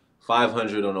signed,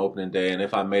 500 on opening day, and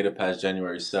if I made it past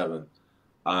January 7th,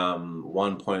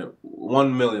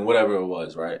 1.1 million, whatever it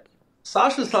was, right?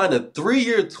 Sasha signed a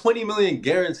 3-year, 20 million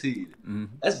guaranteed.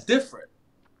 That's different.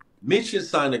 Mitchell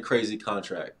signed a crazy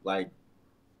contract. Like,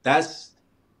 that's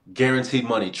guaranteed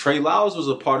money. Trey Lyles was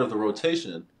a part of the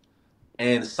rotation,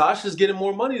 and Sasha's getting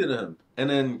more money than him. And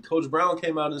then Coach Brown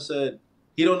came out and said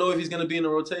he don't know if he's going to be in the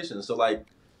rotation. So, like,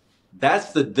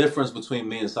 that's the difference between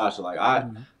me and Sasha. Like,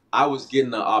 I was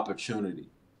getting the opportunity.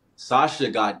 Sasha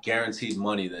got guaranteed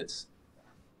money that's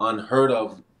unheard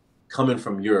of coming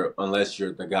from Europe unless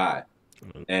you're the guy.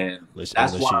 And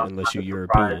unless you're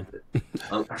European.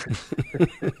 But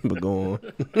go on.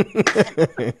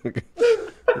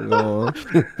 Go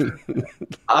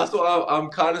on. I'm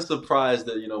kind of surprised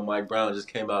that, Mike Brown just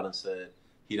came out and said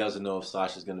he doesn't know if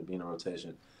Sasha's going to be in the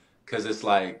rotation. Because it's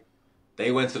like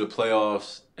they went to the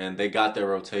playoffs and they got their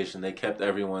rotation. They kept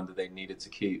everyone that they needed to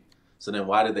keep. So then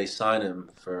why did they sign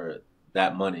him for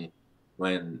that money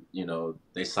when,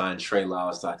 they signed Trey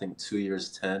Lyles to, I think, 2 years,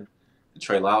 10? And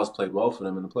Trey Lyles played well for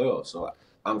them in the playoffs. So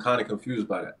I'm kind of confused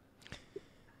by that.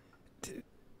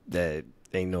 That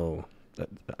ain't no.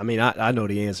 I mean, I know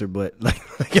the answer, but like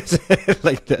I said,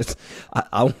 like that's.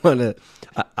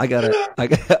 I got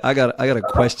a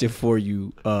question for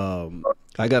you.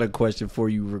 I got a question for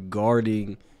you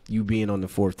regarding you being on the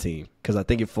fourth team, because I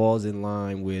think it falls in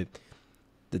line with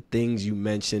the things you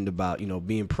mentioned about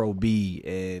being Pro B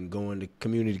and going to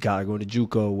community college, going to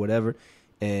JUCO, whatever.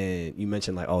 And you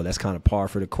mentioned like, oh, that's kind of par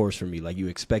for the course for me. Like you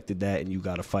expected that, and you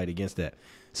got to fight against that.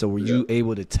 So were you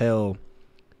able to tell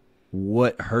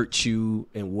what hurt you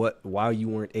and why you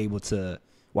weren't able to?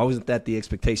 Why wasn't that the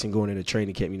expectation going into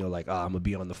training camp? Like, I'm gonna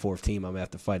be on the fourth team. I'm gonna have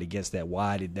to fight against that.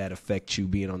 Why did that affect you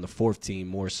being on the fourth team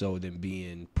more so than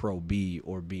being Pro B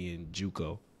or being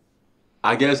JUCO?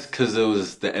 I guess because it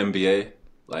was the NBA.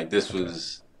 Like this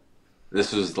was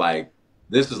like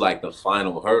the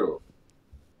final hurdle.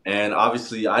 And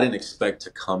obviously, I didn't expect to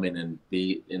come in and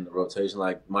be in the rotation.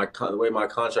 Like the way my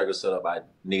contract was set up, I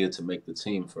needed to make the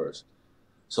team first.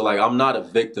 So like, I'm not a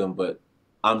victim, but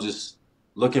I'm just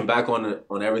looking back on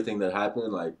everything that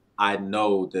happened. Like I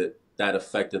know that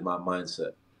affected my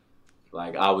mindset.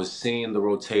 Like I was seeing the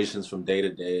rotations from day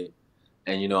to day,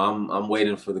 and I'm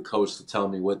waiting for the coach to tell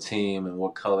me what team and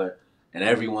what color, and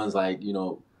everyone's like,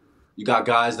 you got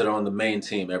guys that are on the main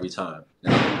team every time.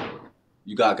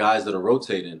 You got guys that are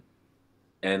rotating,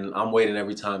 and I'm waiting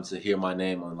every time to hear my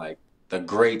name on like the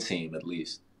gray team at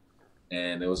least.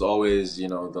 And it was always, the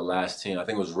last team. I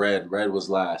think it was red. Red was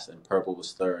last, and purple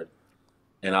was third.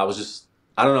 And I was just,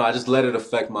 I don't know, I just let it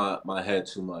affect my head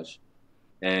too much.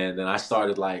 And then I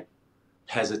started like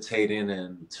hesitating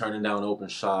and turning down open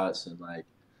shots and like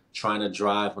trying to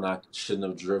drive when I shouldn't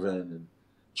have driven, and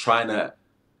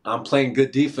I'm playing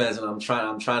good defense, and I'm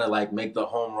trying to like make the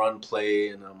home run play,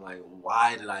 and I'm like,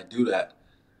 why did I do that?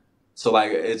 So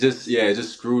like it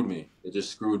just screwed me. It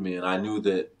just screwed me, and I knew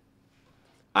that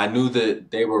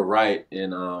they were right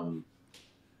in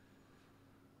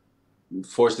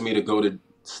forcing me to go to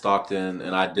Stockton,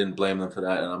 and I didn't blame them for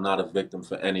that, and I'm not a victim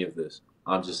for any of this.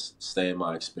 I'm just saying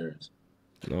my experience.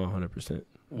 No, 100%.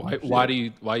 Why do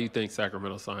you think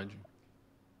Sacramento signed you?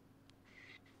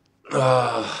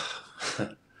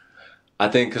 I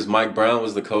think because Mike Brown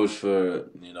was the coach for,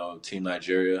 Team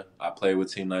Nigeria. I played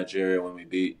with Team Nigeria when we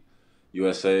beat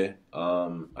USA.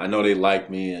 I know they liked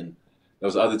me, and there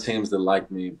was other teams that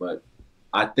liked me, but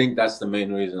I think that's the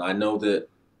main reason. I know that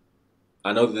the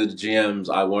GMs,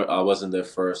 I wasn't their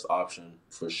first option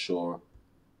for sure.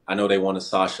 I know they wanted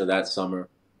Sasha that summer.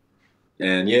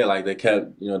 And yeah, like they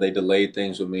kept, they delayed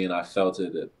things with me, and I felt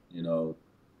it that,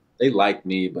 they liked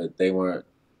me, but they weren't,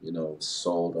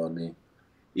 sold on me.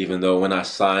 Even though when I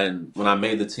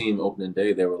made the team opening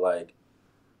day, they were like,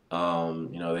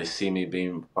 they see me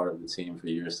being part of the team for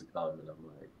years to come. And I'm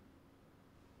like,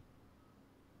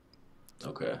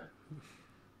 okay.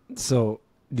 So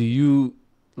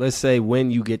let's say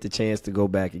when you get the chance to go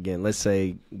back again, let's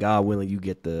say, God willing, you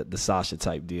get the Sasha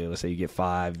type deal. Let's say you get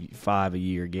five a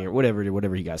year again, whatever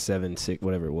he got, 7, 6,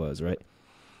 whatever it was, right?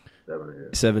 7 a year.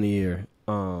 7 a year.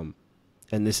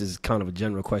 And this is kind of a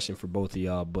general question for both of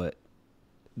y'all, but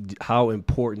how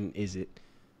important is it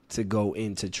to go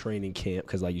into training camp?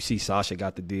 Because like you see, Sasha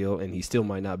got the deal, and he still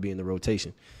might not be in the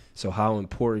rotation. So how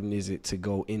important is it to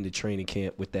go into training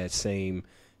camp with that same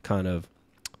kind of,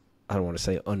 I don't want to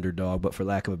say underdog, but for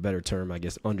lack of a better term, I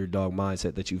guess underdog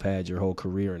mindset that you've had your whole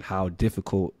career, and how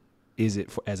difficult is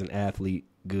it for, as an athlete,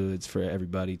 Goods, for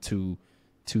everybody to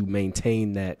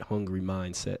maintain that hungry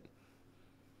mindset,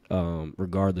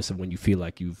 regardless of when you feel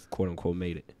like you've quote unquote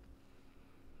made it?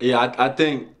 Yeah, I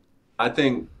think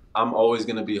I'm always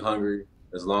gonna be hungry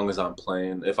as long as I'm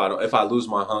playing. If I lose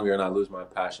my hunger and I lose my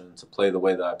passion to play the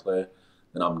way that I play,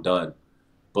 then I'm done.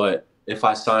 But if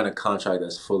I sign a contract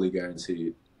that's fully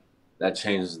guaranteed, that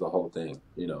changes the whole thing.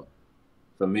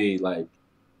 For me, like,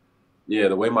 yeah,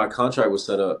 the way my contract was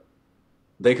set up,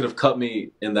 they could have cut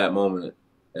me in that moment,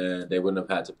 and they wouldn't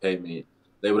have had to pay me.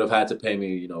 They would have had to pay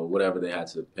me, whatever they had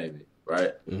to pay me,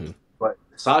 right? Mm-hmm. But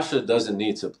Sasha doesn't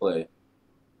need to play.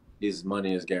 His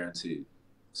money is guaranteed.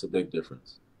 It's a big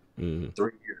difference. Mm-hmm.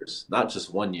 3 years, not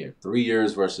just 1 year. 3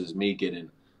 years versus me getting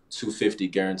 250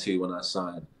 guaranteed when I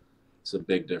sign. It's a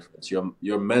big difference.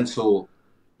 Your mental,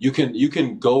 you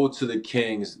can go to the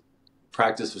Kings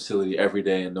practice facility every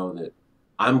day and know that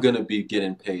I'm gonna be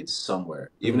getting paid somewhere.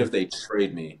 Even Mm-hmm. if they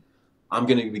trade me, I'm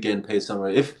gonna be getting paid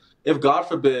somewhere. If God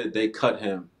forbid they cut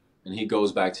him and he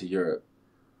goes back to Europe,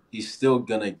 he's still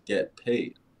gonna get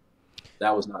paid.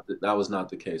 That was not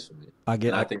the case for me.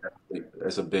 And I think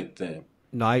that's a big thing.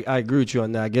 No, I agree with you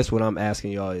on that. I guess what I'm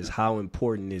asking y'all is, how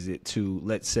important is it to,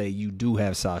 let's say you do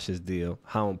have Sasha's deal,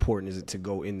 how important is it to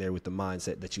go in there with the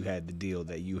mindset that you had the deal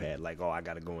that you had, like, oh, I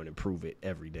got to go in and prove it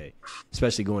every day,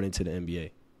 especially going into the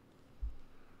NBA?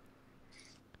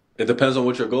 It depends on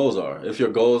what your goals are. If your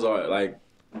goals are, like,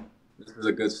 this is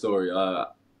a good story.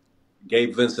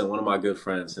 Gabe Vincent, one of my good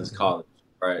friends since college,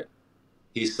 right?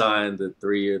 He signed the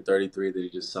 3-year 33 that he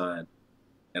just signed.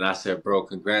 And I said, bro,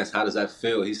 congrats. How does that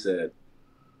feel? He said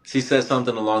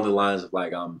something along the lines of,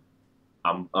 like, I'm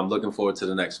looking forward to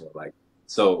the next one. Like,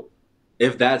 so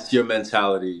if that's your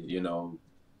mentality,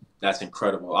 that's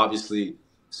incredible. Obviously,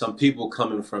 some people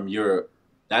coming from Europe,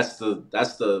 that's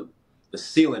the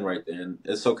ceiling right there, and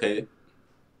it's okay.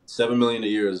 $7 million a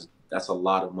year that's a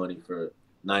lot of money for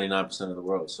 99% of the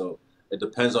world. So it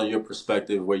depends on your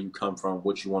perspective, where you come from,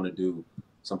 what you want to do.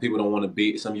 Some people don't want to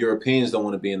be. Some Europeans don't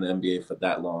want to be in the NBA for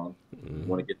that long. Mm-hmm. They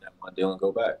want to get that one deal and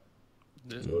go back.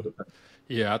 Yeah. So it depends.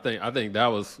 Yeah, I think that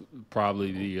was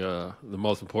probably the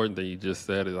most important thing you just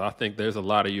said. Is I think there's a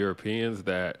lot of Europeans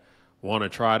that want to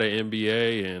try the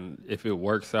NBA, and if it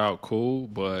works out, cool.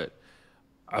 But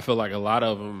I feel like a lot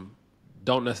of them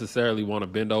don't necessarily want to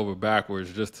bend over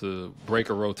backwards just to break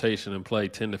a rotation and play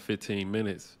 10 to 15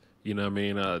 minutes. You know what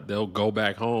I mean? They'll go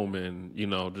back home and,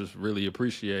 just really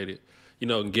appreciate it,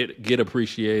 and get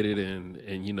appreciated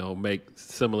and, make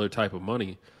similar type of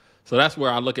money. So that's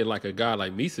where I look at, like, a guy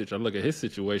like Micic. I look at his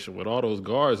situation with all those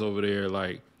guards over there,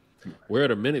 like, where are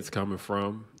the minutes coming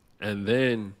from? And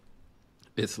then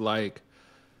it's like,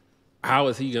 how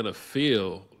is he going to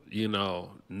feel,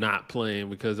 not playing?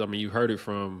 Because, I mean, you heard it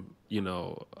from,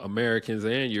 Americans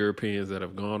and Europeans that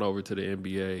have gone over to the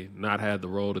NBA, not had the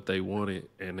role that they wanted,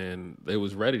 and then they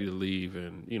was ready to leave.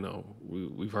 And,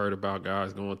 we've heard about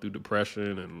guys going through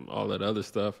depression and all that other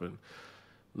stuff, and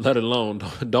let alone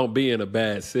don't be in a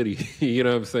bad city. You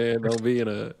know what I'm saying? Don't be in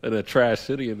a trash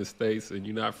city in the States and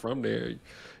you're not from there.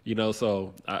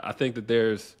 So I think that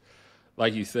there's,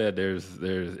 like you said,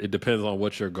 it depends on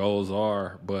what your goals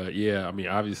are. But yeah, I mean,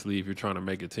 obviously if you're trying to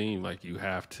make a team, like, you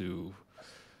have to,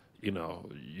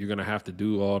 you're going to have to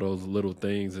do all those little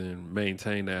things and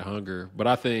maintain that hunger. But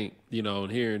I think,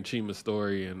 and hearing Chima's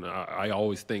story, and I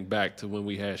always think back to when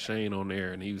we had Shane on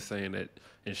there, and he was saying that,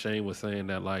 and Shane was saying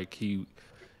that, like, he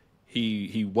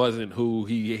wasn't who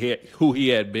he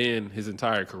had been his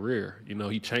entire career.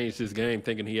 He changed his game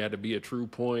thinking he had to be a true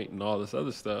point and all this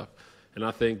other stuff. And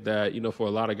I think that, for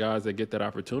a lot of guys that get that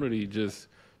opportunity, just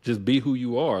be who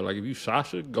you are. Like, if you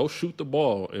Sasha, go shoot the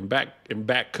ball and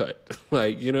back cut.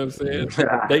 Like, you know what I'm saying?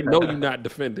 They know you're not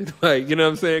defending. Like, you know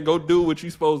what I'm saying? Go do what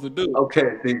you're supposed to do.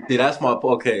 Okay, see, that's my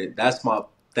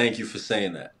thank you for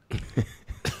saying that.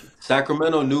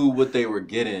 Sacramento knew what they were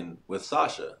getting with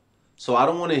Sasha. So I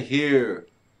don't want to hear,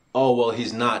 oh, well,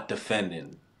 he's not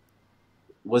defending.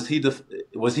 Was he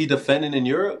defending in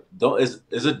Europe? Is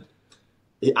it?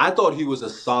 I thought he was a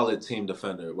solid team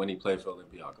defender when he played for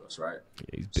Olympiacos, right?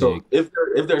 Yeah, he's big. So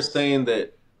if they're saying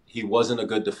that he wasn't a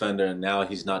good defender and now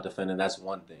he's not defending, that's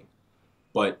one thing.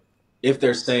 But if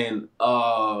they're saying,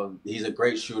 oh, he's a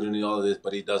great shooter and all of this,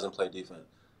 but he doesn't play defense,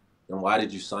 then why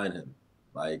did you sign him?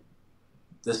 Like,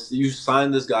 you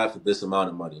signed this guy for this amount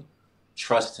of money.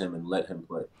 Trust him and let him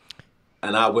play.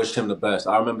 And I wish him the best.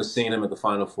 I remember seeing him at the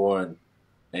Final Four and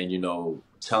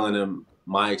telling him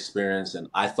my experience, and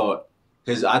I thought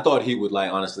he would,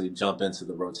 like, honestly jump into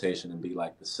the rotation and be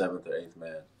like the 7th or 8th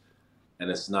man.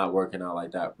 and it's not working out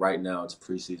like that right now. It's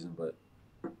preseason, but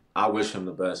I wish him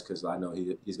the best because I know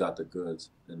he's got the goods,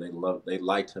 and they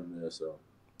liked him there. So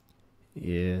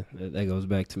yeah, that goes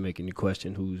back to making you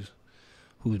question who's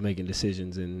making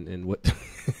decisions and what,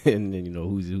 and you know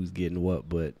who's getting what.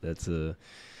 But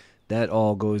that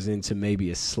all goes into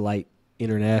maybe a slight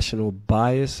international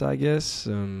bias, I guess.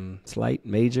 Slight,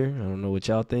 major. I don't know what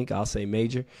y'all think. I'll say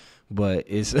major, but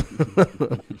it's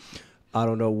I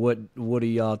don't know what do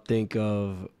y'all think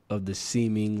of the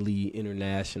seemingly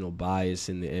international bias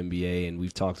in the NBA, and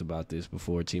we've talked about this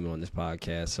before, Chima, on this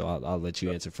podcast, so I'll let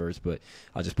you answer first, but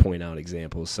I'll just point out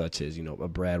examples such as, you know, a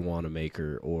Brad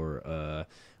Wanamaker or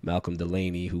Malcolm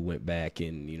Delaney, who went back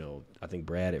and, you know, I think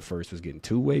Brad at first was getting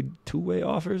two-way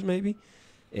offers maybe,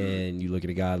 and you look at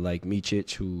a guy like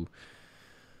Micic, who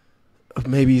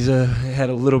maybe he's had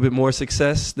a little bit more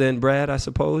success than Brad, I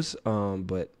suppose,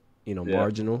 but, you know,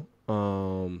 marginal.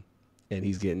 And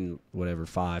he's getting whatever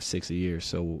 5-6 a year.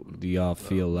 So do y'all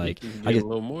feel like he's getting a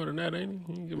little more than that, ain't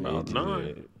he? He's getting about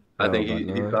 9. I think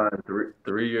he signed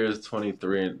 3 years,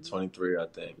 23 and 23. I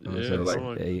think. Yeah, so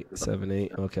like 8, 7,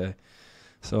 8. Okay.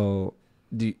 So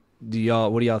do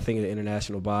y'all? What do y'all think of the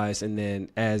international bias? And then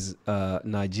as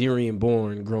Nigerian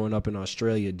born, growing up in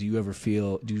Australia, do you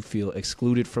feel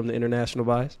excluded from the international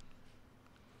bias?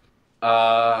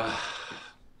 I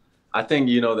think,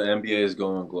 you know, the NBA is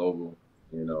going global.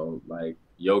 You know, like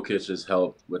Jokic has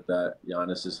helped with that.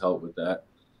 Giannis has helped with that.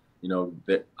 You know,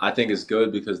 I think it's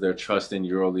good because they're trusting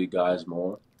Euroleague guys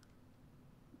more.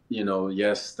 You know,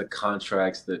 yes, the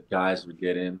contracts that guys would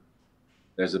get in,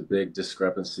 there's a big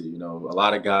discrepancy. You know, a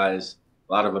lot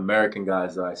of American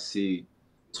guys that I see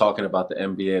talking about the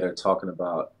NBA, they're talking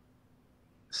about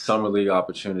summer league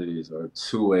opportunities or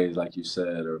two-ways, like you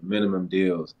said, or minimum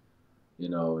deals, you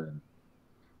know, and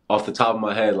off the top of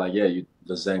my head, like,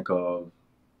 Vezenkov,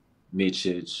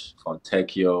 Micic,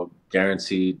 Fontecchio,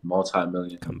 guaranteed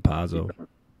multi-million.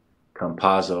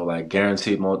 Campazzo, like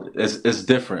guaranteed it's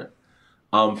different.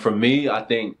 For me, I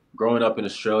think growing up in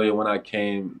Australia, when I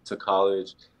came to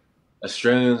college,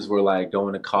 Australians were like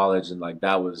going to college and like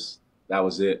that was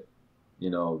it. You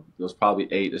know, there was probably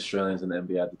 8 Australians in the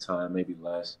NBA at the time, maybe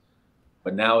less.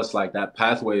 But now it's like that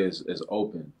pathway is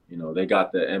open. You know, they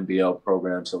got the NBL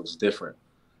program, so it's different.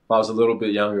 If I was a little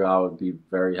bit younger, I would be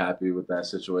very happy with that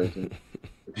situation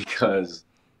because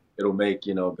it'll make,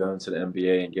 you know, going to the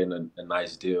NBA and getting a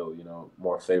nice deal, you know,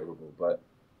 more favorable. But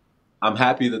I'm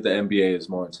happy that the NBA is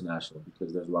more international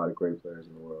because there's a lot of great players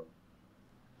in the world.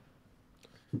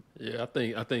 Yeah, I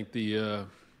think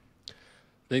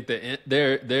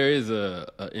there is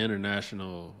a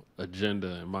international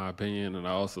agenda, in my opinion, and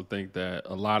I also think that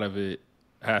a lot of it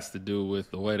has to do with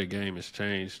the way the game has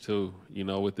changed too. You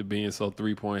know, with it being so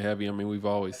 3-point heavy. I mean, we've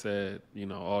always said, you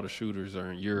know, all the shooters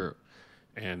are in Europe,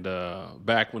 and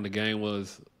back when the game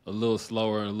was a little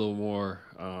slower and a little more.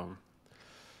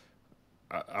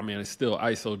 I mean, it's still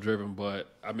ISO driven,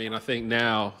 but I mean, I think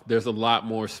now there's a lot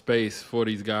more space for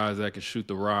these guys that can shoot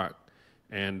the rock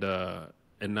and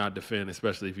not defend,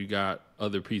 especially if you got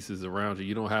other pieces around you.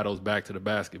 You don't have those back to the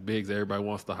basket bigs. Everybody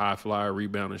wants the high flyer,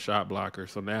 rebound, and shot blocker.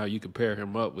 So now you can pair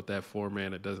him up with that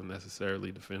 4-man that doesn't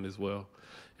necessarily defend as well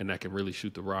and that can really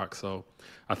shoot the rock. So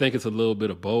I think it's a little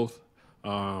bit of both.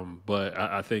 But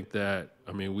I think that,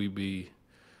 I mean, we'd be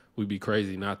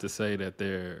crazy not to say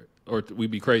that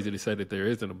we'd be crazy to say that there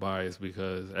isn't a bias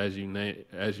because as you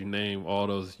name all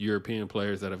those European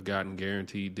players that have gotten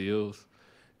guaranteed deals.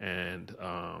 And,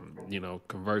 you know,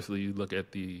 conversely, you look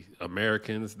at the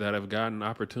Americans that have gotten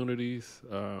opportunities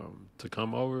to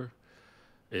come over,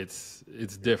 it's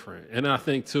different. And I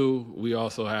think, too, we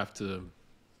also have to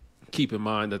keep in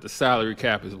mind that the salary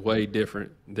cap is way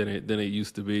different than it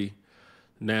used to be.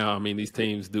 Now, I mean, these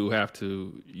teams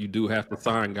you do have to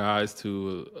sign guys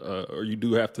or you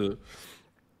do have to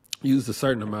use a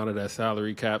certain amount of that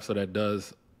salary cap, so that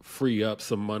does free up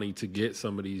some money to get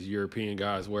some of these European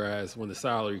guys. Whereas when the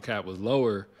salary cap was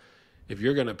lower, if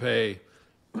you're going to pay,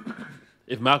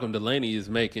 if Malcolm Delaney is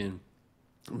making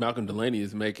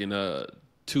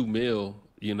 $2 million,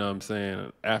 you know what I'm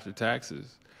saying, after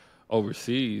taxes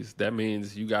overseas, that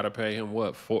means you got to pay him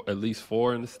at least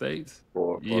 4 in the States.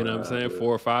 You know what I'm saying? 4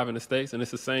 or 5 in the States. And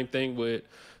it's the same thing with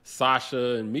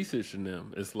Sasha and Micic and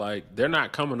them. It's like they're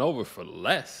not coming over for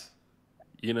less.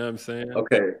 You know what I'm saying?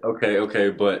 Okay.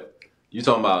 But you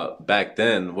talking about back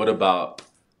then. What about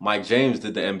Mike James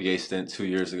did the NBA stint 2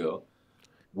 years ago?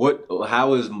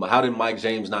 How did Mike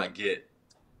James not get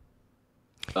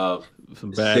some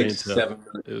bad 6, intel? 7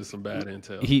 It was some bad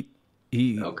intel. He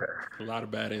okay. A lot of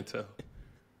bad intel.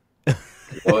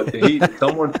 Well, they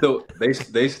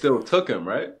still took him,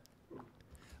 right?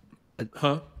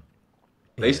 Huh?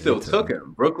 They still took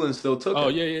him. Brooklyn still took him. Oh,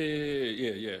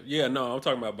 yeah. No, I'm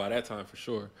talking about by that time for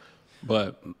sure.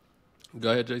 But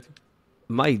go ahead, JT.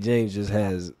 Mike James just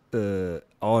has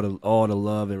all the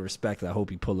love and respect. I hope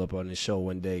he pull up on this show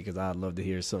one day because I'd love to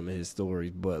hear some of his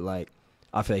stories. But, like,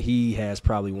 I feel like he has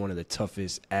probably one of the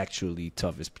toughest,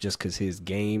 just because his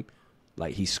game,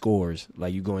 like, he scores.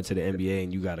 Like, you go into the NBA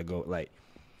and you got to go, like,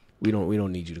 we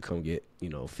don't need you to come get,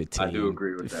 15. I do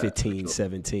agree with that. 15,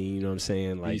 17, you know what I'm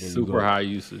saying? Like, he's super high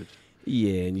usage.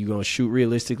 Yeah, and you're going to shoot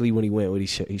realistically when he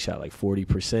shot like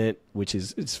 40%, which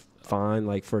is it's fine,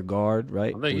 like, for a guard,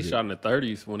 right? I think he shot in the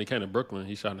 30s when he came to Brooklyn.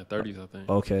 He shot in the 30s, I think.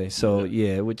 Okay, so,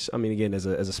 yeah, which, I mean, again, as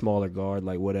a smaller guard,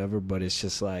 like, whatever, but it's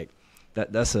just like,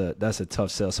 that's a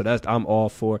tough sell. So I'm all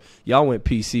for. Y'all went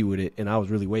PC with it, and I was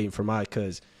really waiting for mine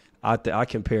because I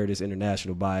compare this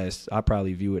international bias. I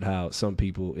probably view it how some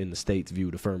people in the States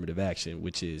viewed affirmative action,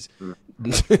 which is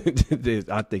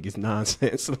I think it's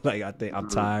nonsense. Like, I'm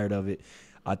tired of it.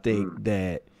 I think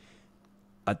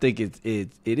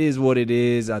it is what it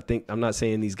is. I'm not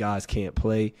saying these guys can't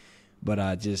play,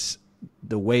 but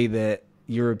the way that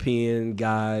European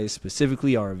guys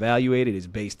specifically are evaluated is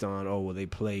based on, they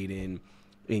played in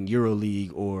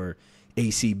Euroleague or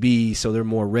ACB, so they're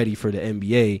more ready for the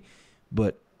NBA.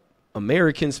 But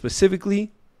Americans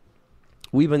specifically,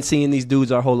 we've been seeing these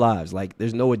dudes our whole lives. Like,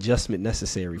 there's no adjustment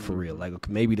necessary for real. Like,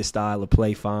 maybe the style of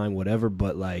play, fine, whatever,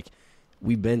 but, like,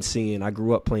 we've been seeing. I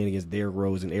grew up playing against Derrick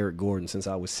Rose and Eric Gordon since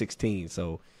I was 16,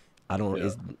 so I don't. Yeah.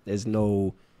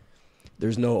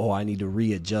 There's no I need to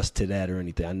readjust to that or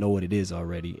anything. I know what it is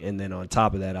already. And then on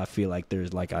top of that, I feel like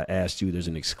there's, like I asked you, there's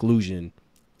an exclusion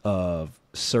of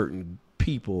certain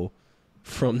people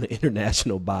from the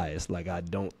international bias. Like, I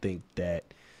don't think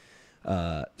that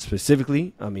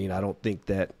specifically, I mean, I don't think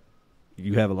that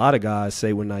you have a lot of guys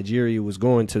say when Nigeria was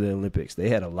going to the Olympics, they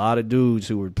had a lot of dudes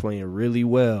who were playing really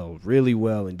well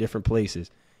in different places,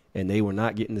 and they were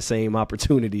not getting the same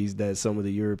opportunities that some of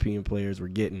the European players were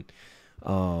getting.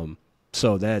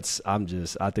 So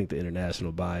I think the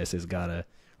international bias has got to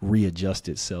readjust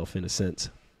itself in a sense.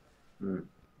 You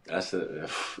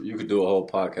could do a whole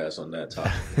podcast on that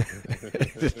topic.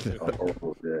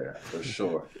 Yeah, for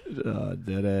sure.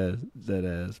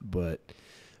 That ass. But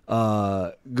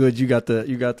good. You got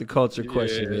the culture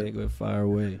question, man. Go fire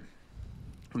away.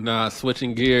 Nah,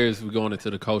 switching gears, we're going into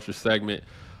the culture segment.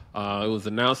 It was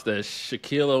announced that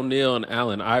Shaquille O'Neal and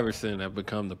Allen Iverson have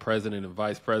become the president and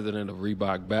vice president of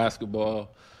Reebok basketball.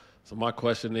 So my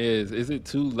question is it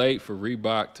too late for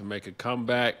Reebok to make a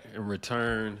comeback and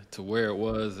return to where it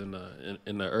was in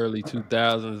the early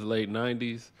 2000s, late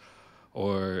 90s?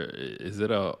 Or is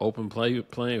it an open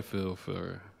playing field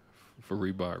for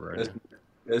Reebok right now?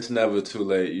 It's never too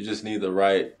late. You just need the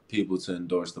right people to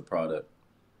endorse the product.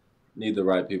 Need the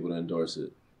right people to endorse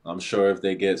it. I'm sure if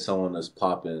they get someone that's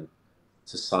popping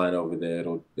to sign over there,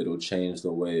 it'll change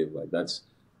the wave. Like, that's,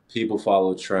 people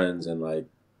follow trends, and like,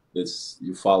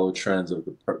 you follow trends of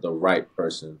the right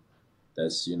person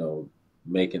that's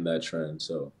making that trend.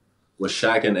 So with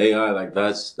Shaq and AI, like,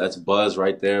 that's buzz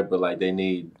right there. But like, they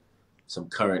need some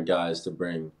current guys to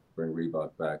bring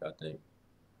Reebok back, I think.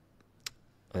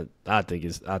 I think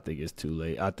it's too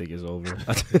late. I think it's over.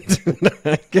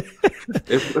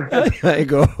 I ain't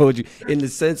gonna hold you in the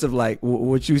sense of like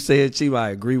what you said, Chima. I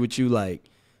agree with you. Like,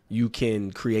 you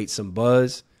can create some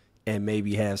buzz and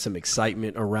maybe have some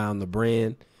excitement around the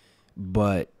brand,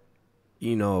 but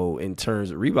in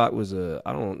terms of Reebok was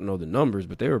I don't know the numbers,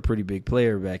 but they were a pretty big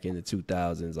player back in the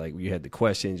 2000s. Like, you had the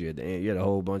questions, you had a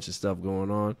whole bunch of stuff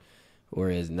going on.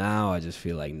 Whereas now, I just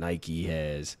feel like Nike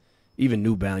has. Even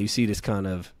New Balance, you see this kind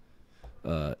of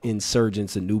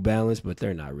insurgence in New Balance, but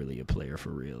they're not really a player for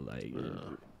real. Like,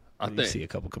 you see a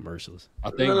couple commercials.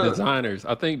 I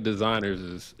think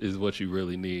designers is what you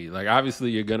really need. Like,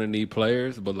 obviously you're gonna need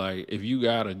players, but like, if you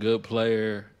got a good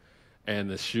player and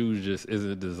the shoes just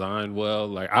isn't designed well,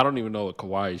 like, I don't even know what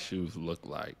Kawhi's shoes look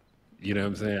like. You know what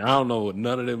I'm saying? I don't know what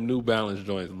none of them New Balance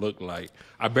joints look like.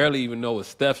 I barely even know what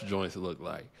Steph's joints look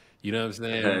like. You know what I'm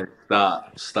saying? Hey,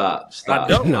 stop. I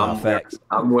don't know. Facts.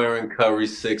 I'm wearing Curry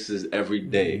 6s every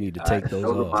day. You need to take those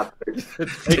off.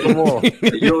 Take them off.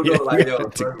 You don't know, like,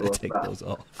 take those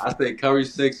off. I say Curry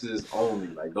 6s only.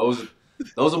 Like, those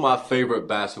are my favorite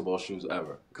basketball shoes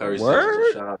ever. Curry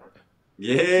 6s.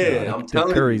 Yeah, I'm telling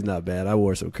you. Curry's not bad. I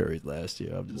wore some Curry's last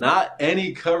year. Not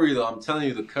any Curry, though. I'm telling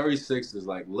you, the Curry 6s,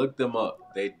 like, look them up.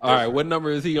 All right, what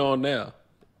number is he on now?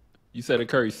 You said a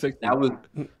Curry 6. That was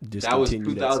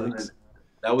 2000.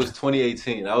 That was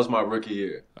 2018. That was my rookie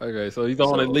year. Okay, so he's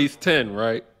on at least 10,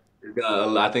 right?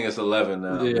 I think it's 11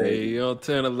 now. Yeah, you're on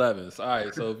 10, 11. All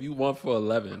right, so if you want for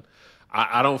 11,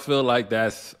 I don't feel like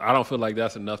that's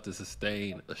enough to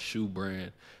sustain a shoe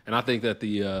brand. And I think that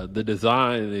the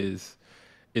design is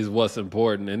what's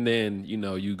important. And then,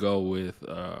 you go with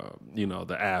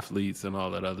the athletes and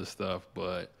all that other stuff.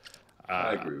 But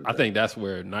I agree with I that. think that's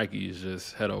where Nike is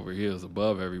just head over heels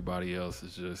above everybody else.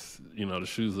 It's just, the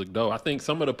shoes look dope. I think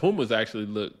some of the Pumas actually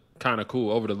look kind of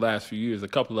cool over the last few years. A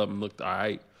couple of them looked all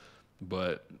right.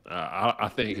 But I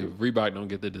think if Reebok don't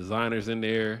get the designers in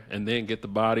there and then get the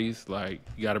bodies, like,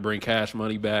 you got to bring Cash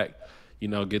Money back,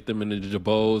 get them in the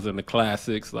Jabos and the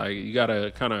classics. Like, you got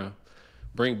to kind of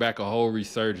bring back a whole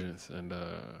resurgence and,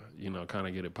 kind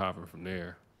of get it popping from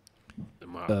there.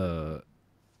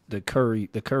 The Curry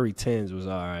 10s was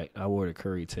all right. I wore the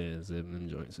Curry 10s. Them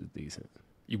joints was decent.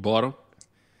 You bought them?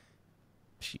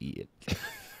 Shit.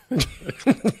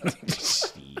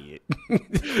 Shit.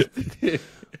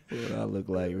 What I look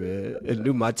like, man.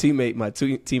 And my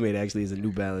teammate actually is a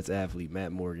New Balance athlete,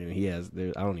 Matt Morgan. I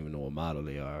don't even know what model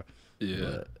they are. Yeah.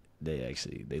 But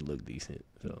they look decent.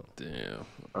 So damn.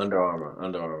 Under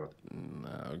Armour.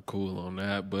 Nah, cool on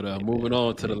that. But moving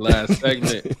on to the last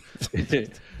segment. Hey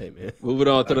man. Moving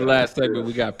on to the last segment,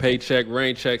 we got paycheck,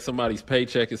 rain check. Somebody's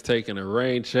paycheck is taking a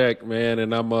rain check, man.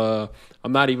 And I'm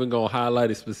not even gonna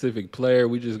highlight a specific player.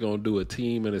 We just gonna do a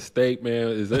team and a state, man.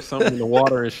 Is there something in the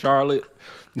water in Charlotte?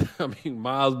 I mean,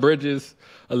 Miles Bridges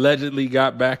allegedly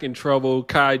got back in trouble.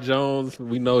 Kai Jones,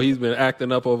 we know he's been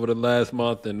acting up over the last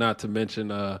month, and not to mention,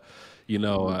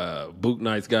 Boot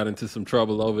Knight's got into some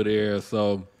trouble over there.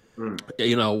 So,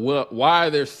 why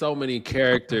there's so many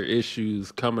character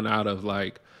issues coming out of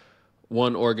like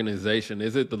one organization?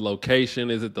 Is it the location?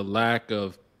 Is it the lack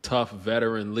of tough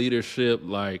veteran leadership?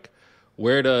 Like,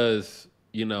 where does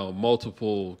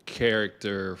multiple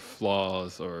character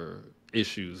flaws or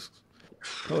issues?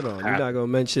 Hold on, you're not gonna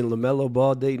mention LaMelo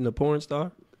Ball dating a porn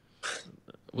star?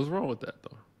 What's wrong with that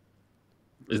though?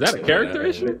 Is that a character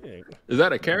issue? Is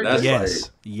that a character?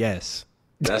 Yes.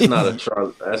 That's not a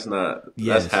Charlotte. That's not.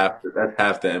 Yes. That's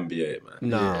half the NBA,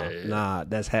 man. Nah.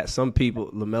 That's some people.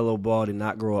 LaMelo Ball did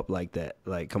not grow up like that.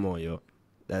 Like, come on, yo.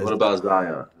 What about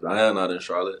Zion? Zion not in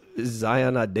Charlotte.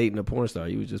 Zion not dating a porn star.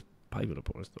 He was just piping a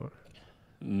porn star.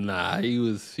 Nah, he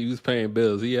was paying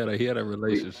bills. He had a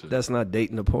relationship. That's not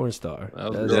dating a porn star.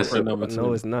 That's number two.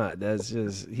 No, it's not. That's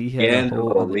just he had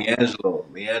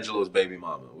LeAngelo's baby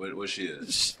mama. What she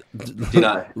is? She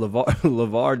not.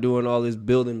 LeVar doing all this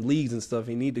building leagues and stuff.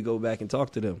 He need to go back and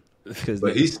talk to them.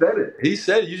 But he said it. He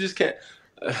said you just can't.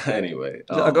 Anyway,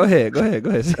 go ahead.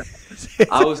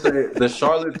 I would say the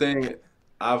Charlotte thing.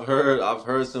 I've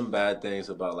heard some bad things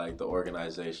about like the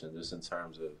organization, just in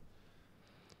terms of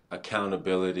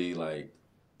accountability, like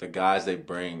the guys they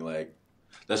bring, like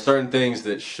there's certain things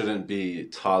that shouldn't be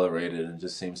tolerated and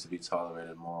just seems to be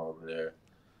tolerated more over there.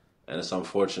 And it's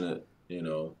unfortunate,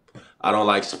 I don't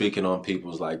like speaking on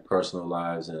people's like personal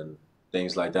lives and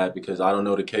things like that because I don't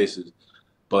know the cases.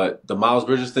 But the Miles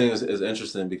Bridges thing is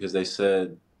interesting because they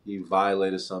said he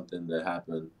violated something that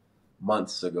happened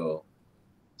months ago.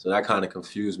 So that kind of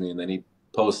confused me. And then he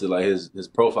posted like his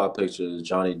profile picture is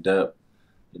Johnny Depp,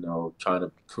 trying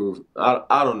to prove.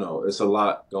 I don't know. It's a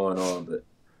lot going on, but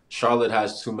Charlotte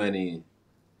has too many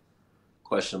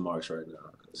question marks right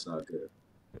now. It's not good.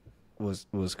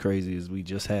 What's crazy is we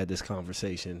just had this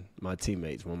conversation. One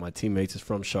of my teammates is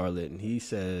from Charlotte, and he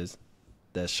says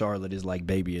that Charlotte is like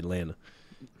baby Atlanta.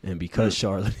 And because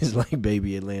Charlotte is like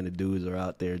baby Atlanta, dudes are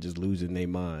out there just losing their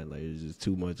mind. Like, there's just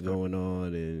too much going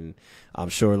on. And I'm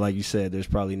sure, like you said, there's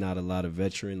probably not a lot of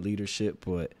veteran leadership.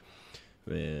 But,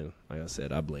 man, like I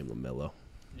said, I blame LaMelo.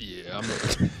 Yeah, I'm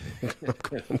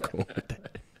going with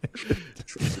that.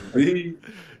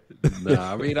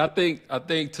 Nah, I mean, I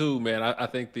think too, man. I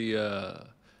think the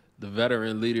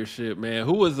veteran leadership, man.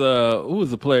 Who was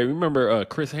the player? Remember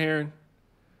Chris Herron?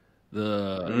 He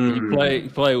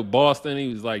played with Boston. He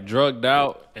was like drugged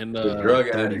out and drug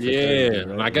addict.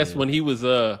 Yeah, and I guess when he was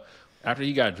after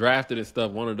he got drafted and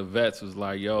stuff, one of the vets was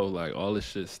like, "Yo, like all this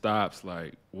shit stops,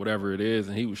 like whatever it is,"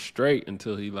 and he was straight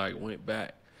until he like went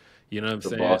back. You know what I'm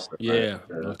saying? Boston, yeah,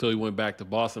 right? Until he went back to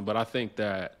Boston. But I think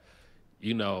that,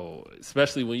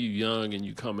 especially when you're young and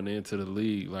you coming into the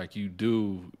league, like you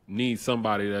do need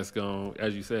somebody that's going to,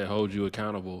 as you said, hold you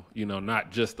accountable,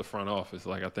 not just the front office.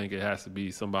 Like, I think it has to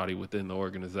be somebody within the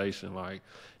organization. Like,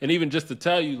 and even just to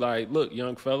tell you, like, look,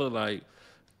 young fella, like,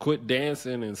 quit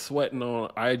dancing and sweating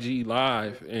on IG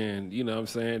Live and, what I'm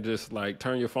saying, just like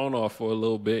turn your phone off for a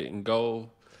little bit and go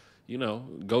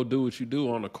do what you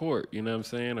do on the court, you know what I'm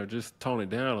saying? Or just tone it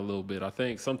down a little bit. I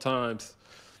think sometimes,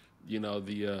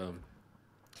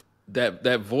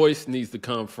 that voice needs to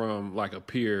come from like a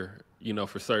peer,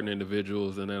 for certain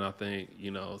individuals. And then I think,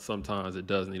 sometimes it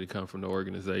does need to come from the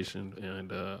organization.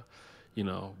 And,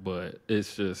 but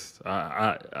it's just,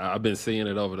 I've been seeing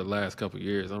it over the last couple of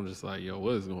years. I'm just like, yo,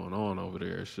 what is going on over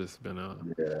there? It's just been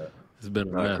it's been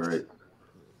a mess. Great.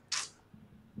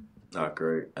 Not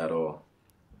great at all.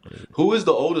 Who is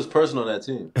the oldest person on that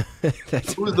team?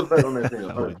 Who is the best on that team?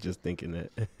 I was just thinking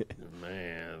that.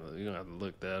 Man, you're going to have to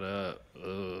look that up.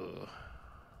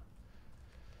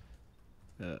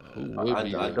 I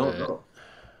don't know.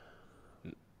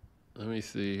 Let me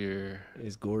see here.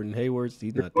 Is Gordon Hayward?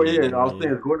 He's not there. Yeah, I was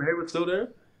thinking, is Gordon Hayward still there?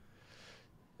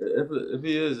 If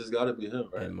he is, it's got to be him,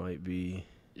 right? It might be.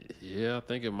 Yeah, I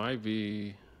think it might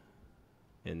be.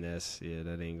 And that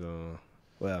ain't going.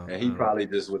 Well, and he probably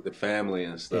just with the family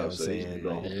and stuff.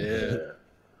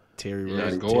 Terry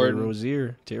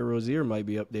Rozier. Terry Rozier might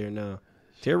be up there now.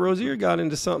 Terry Rozier got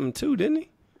into something too, didn't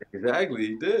he? Exactly,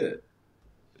 he did.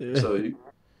 Yeah. So,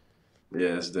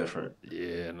 it's different.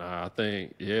 Yeah, I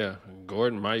think,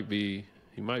 Gordon might be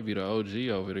the OG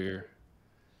over there.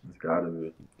 It's got to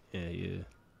be. Yeah.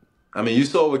 I mean, you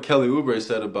saw what Kelly Oubre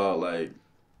said about, like,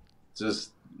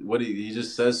 just what he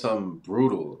just said something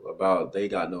brutal about they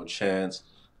got no chance,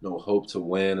 no hope to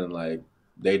win, and, like,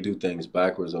 they do things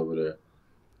backwards over there.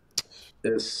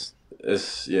 It's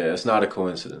not a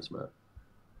coincidence, man.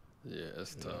 Yeah,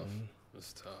 it's tough.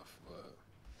 It's tough, but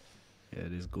yeah,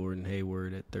 it is Gordon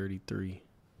Hayward at 33.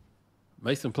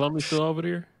 Mason Plumlee still over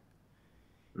there?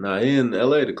 Nah, he in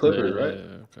LA, the Clippers, right?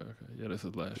 Yeah, okay. Yeah, this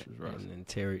is last year's roster. And then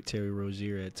Terry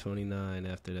Rozier at 29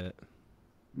 after that.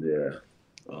 Yeah.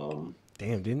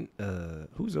 Damn,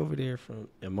 who's over there from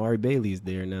Amari Bailey's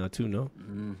there now too, no?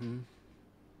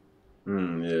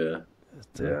 Yeah.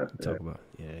 Talk about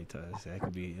that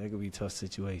could be a tough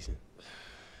situation.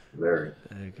 Very.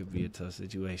 That could be a tough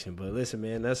situation. But listen,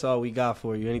 man, that's all we got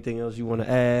for you. Anything else you want to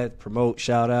add, promote,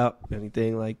 shout out,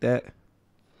 anything like that?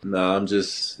 Nah, I'm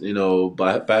just,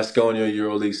 by Basconia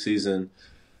EuroLeague season,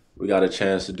 we got a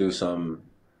chance to do something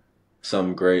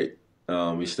great.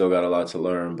 We still got a lot to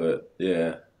learn, but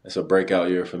yeah, it's a breakout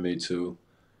year for me too.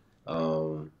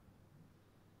 ACB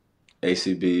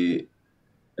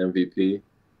MVP,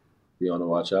 be on the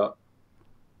watch out.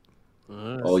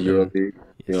 All EuroLeague,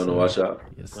 be on the watch out.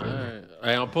 Yes, sir. All right.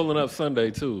 Hey, I'm pulling up Sunday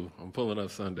too.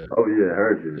 Oh yeah,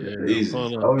 heard you. Yeah, easy.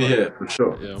 Yeah, for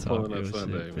sure. Yeah, I'm pulling up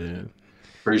Sunday, man.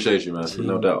 Appreciate you, man.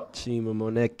 No doubt. Chima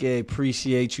Moneke,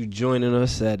 appreciate you joining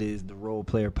us. That is the Role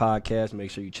Player Podcast.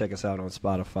 Make sure you check us out on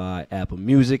Spotify, Apple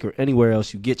Music, or anywhere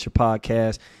else you get your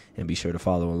podcast. And be sure to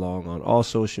follow along on all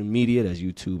social media. That's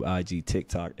YouTube, IG,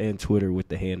 TikTok, and Twitter with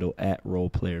the handle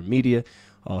 @RolePlayerMedia.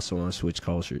 Also on Swish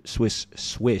Culture's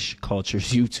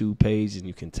YouTube page, and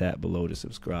you can tap below to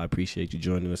subscribe. Appreciate you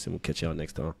joining us, and we'll catch y'all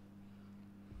next time.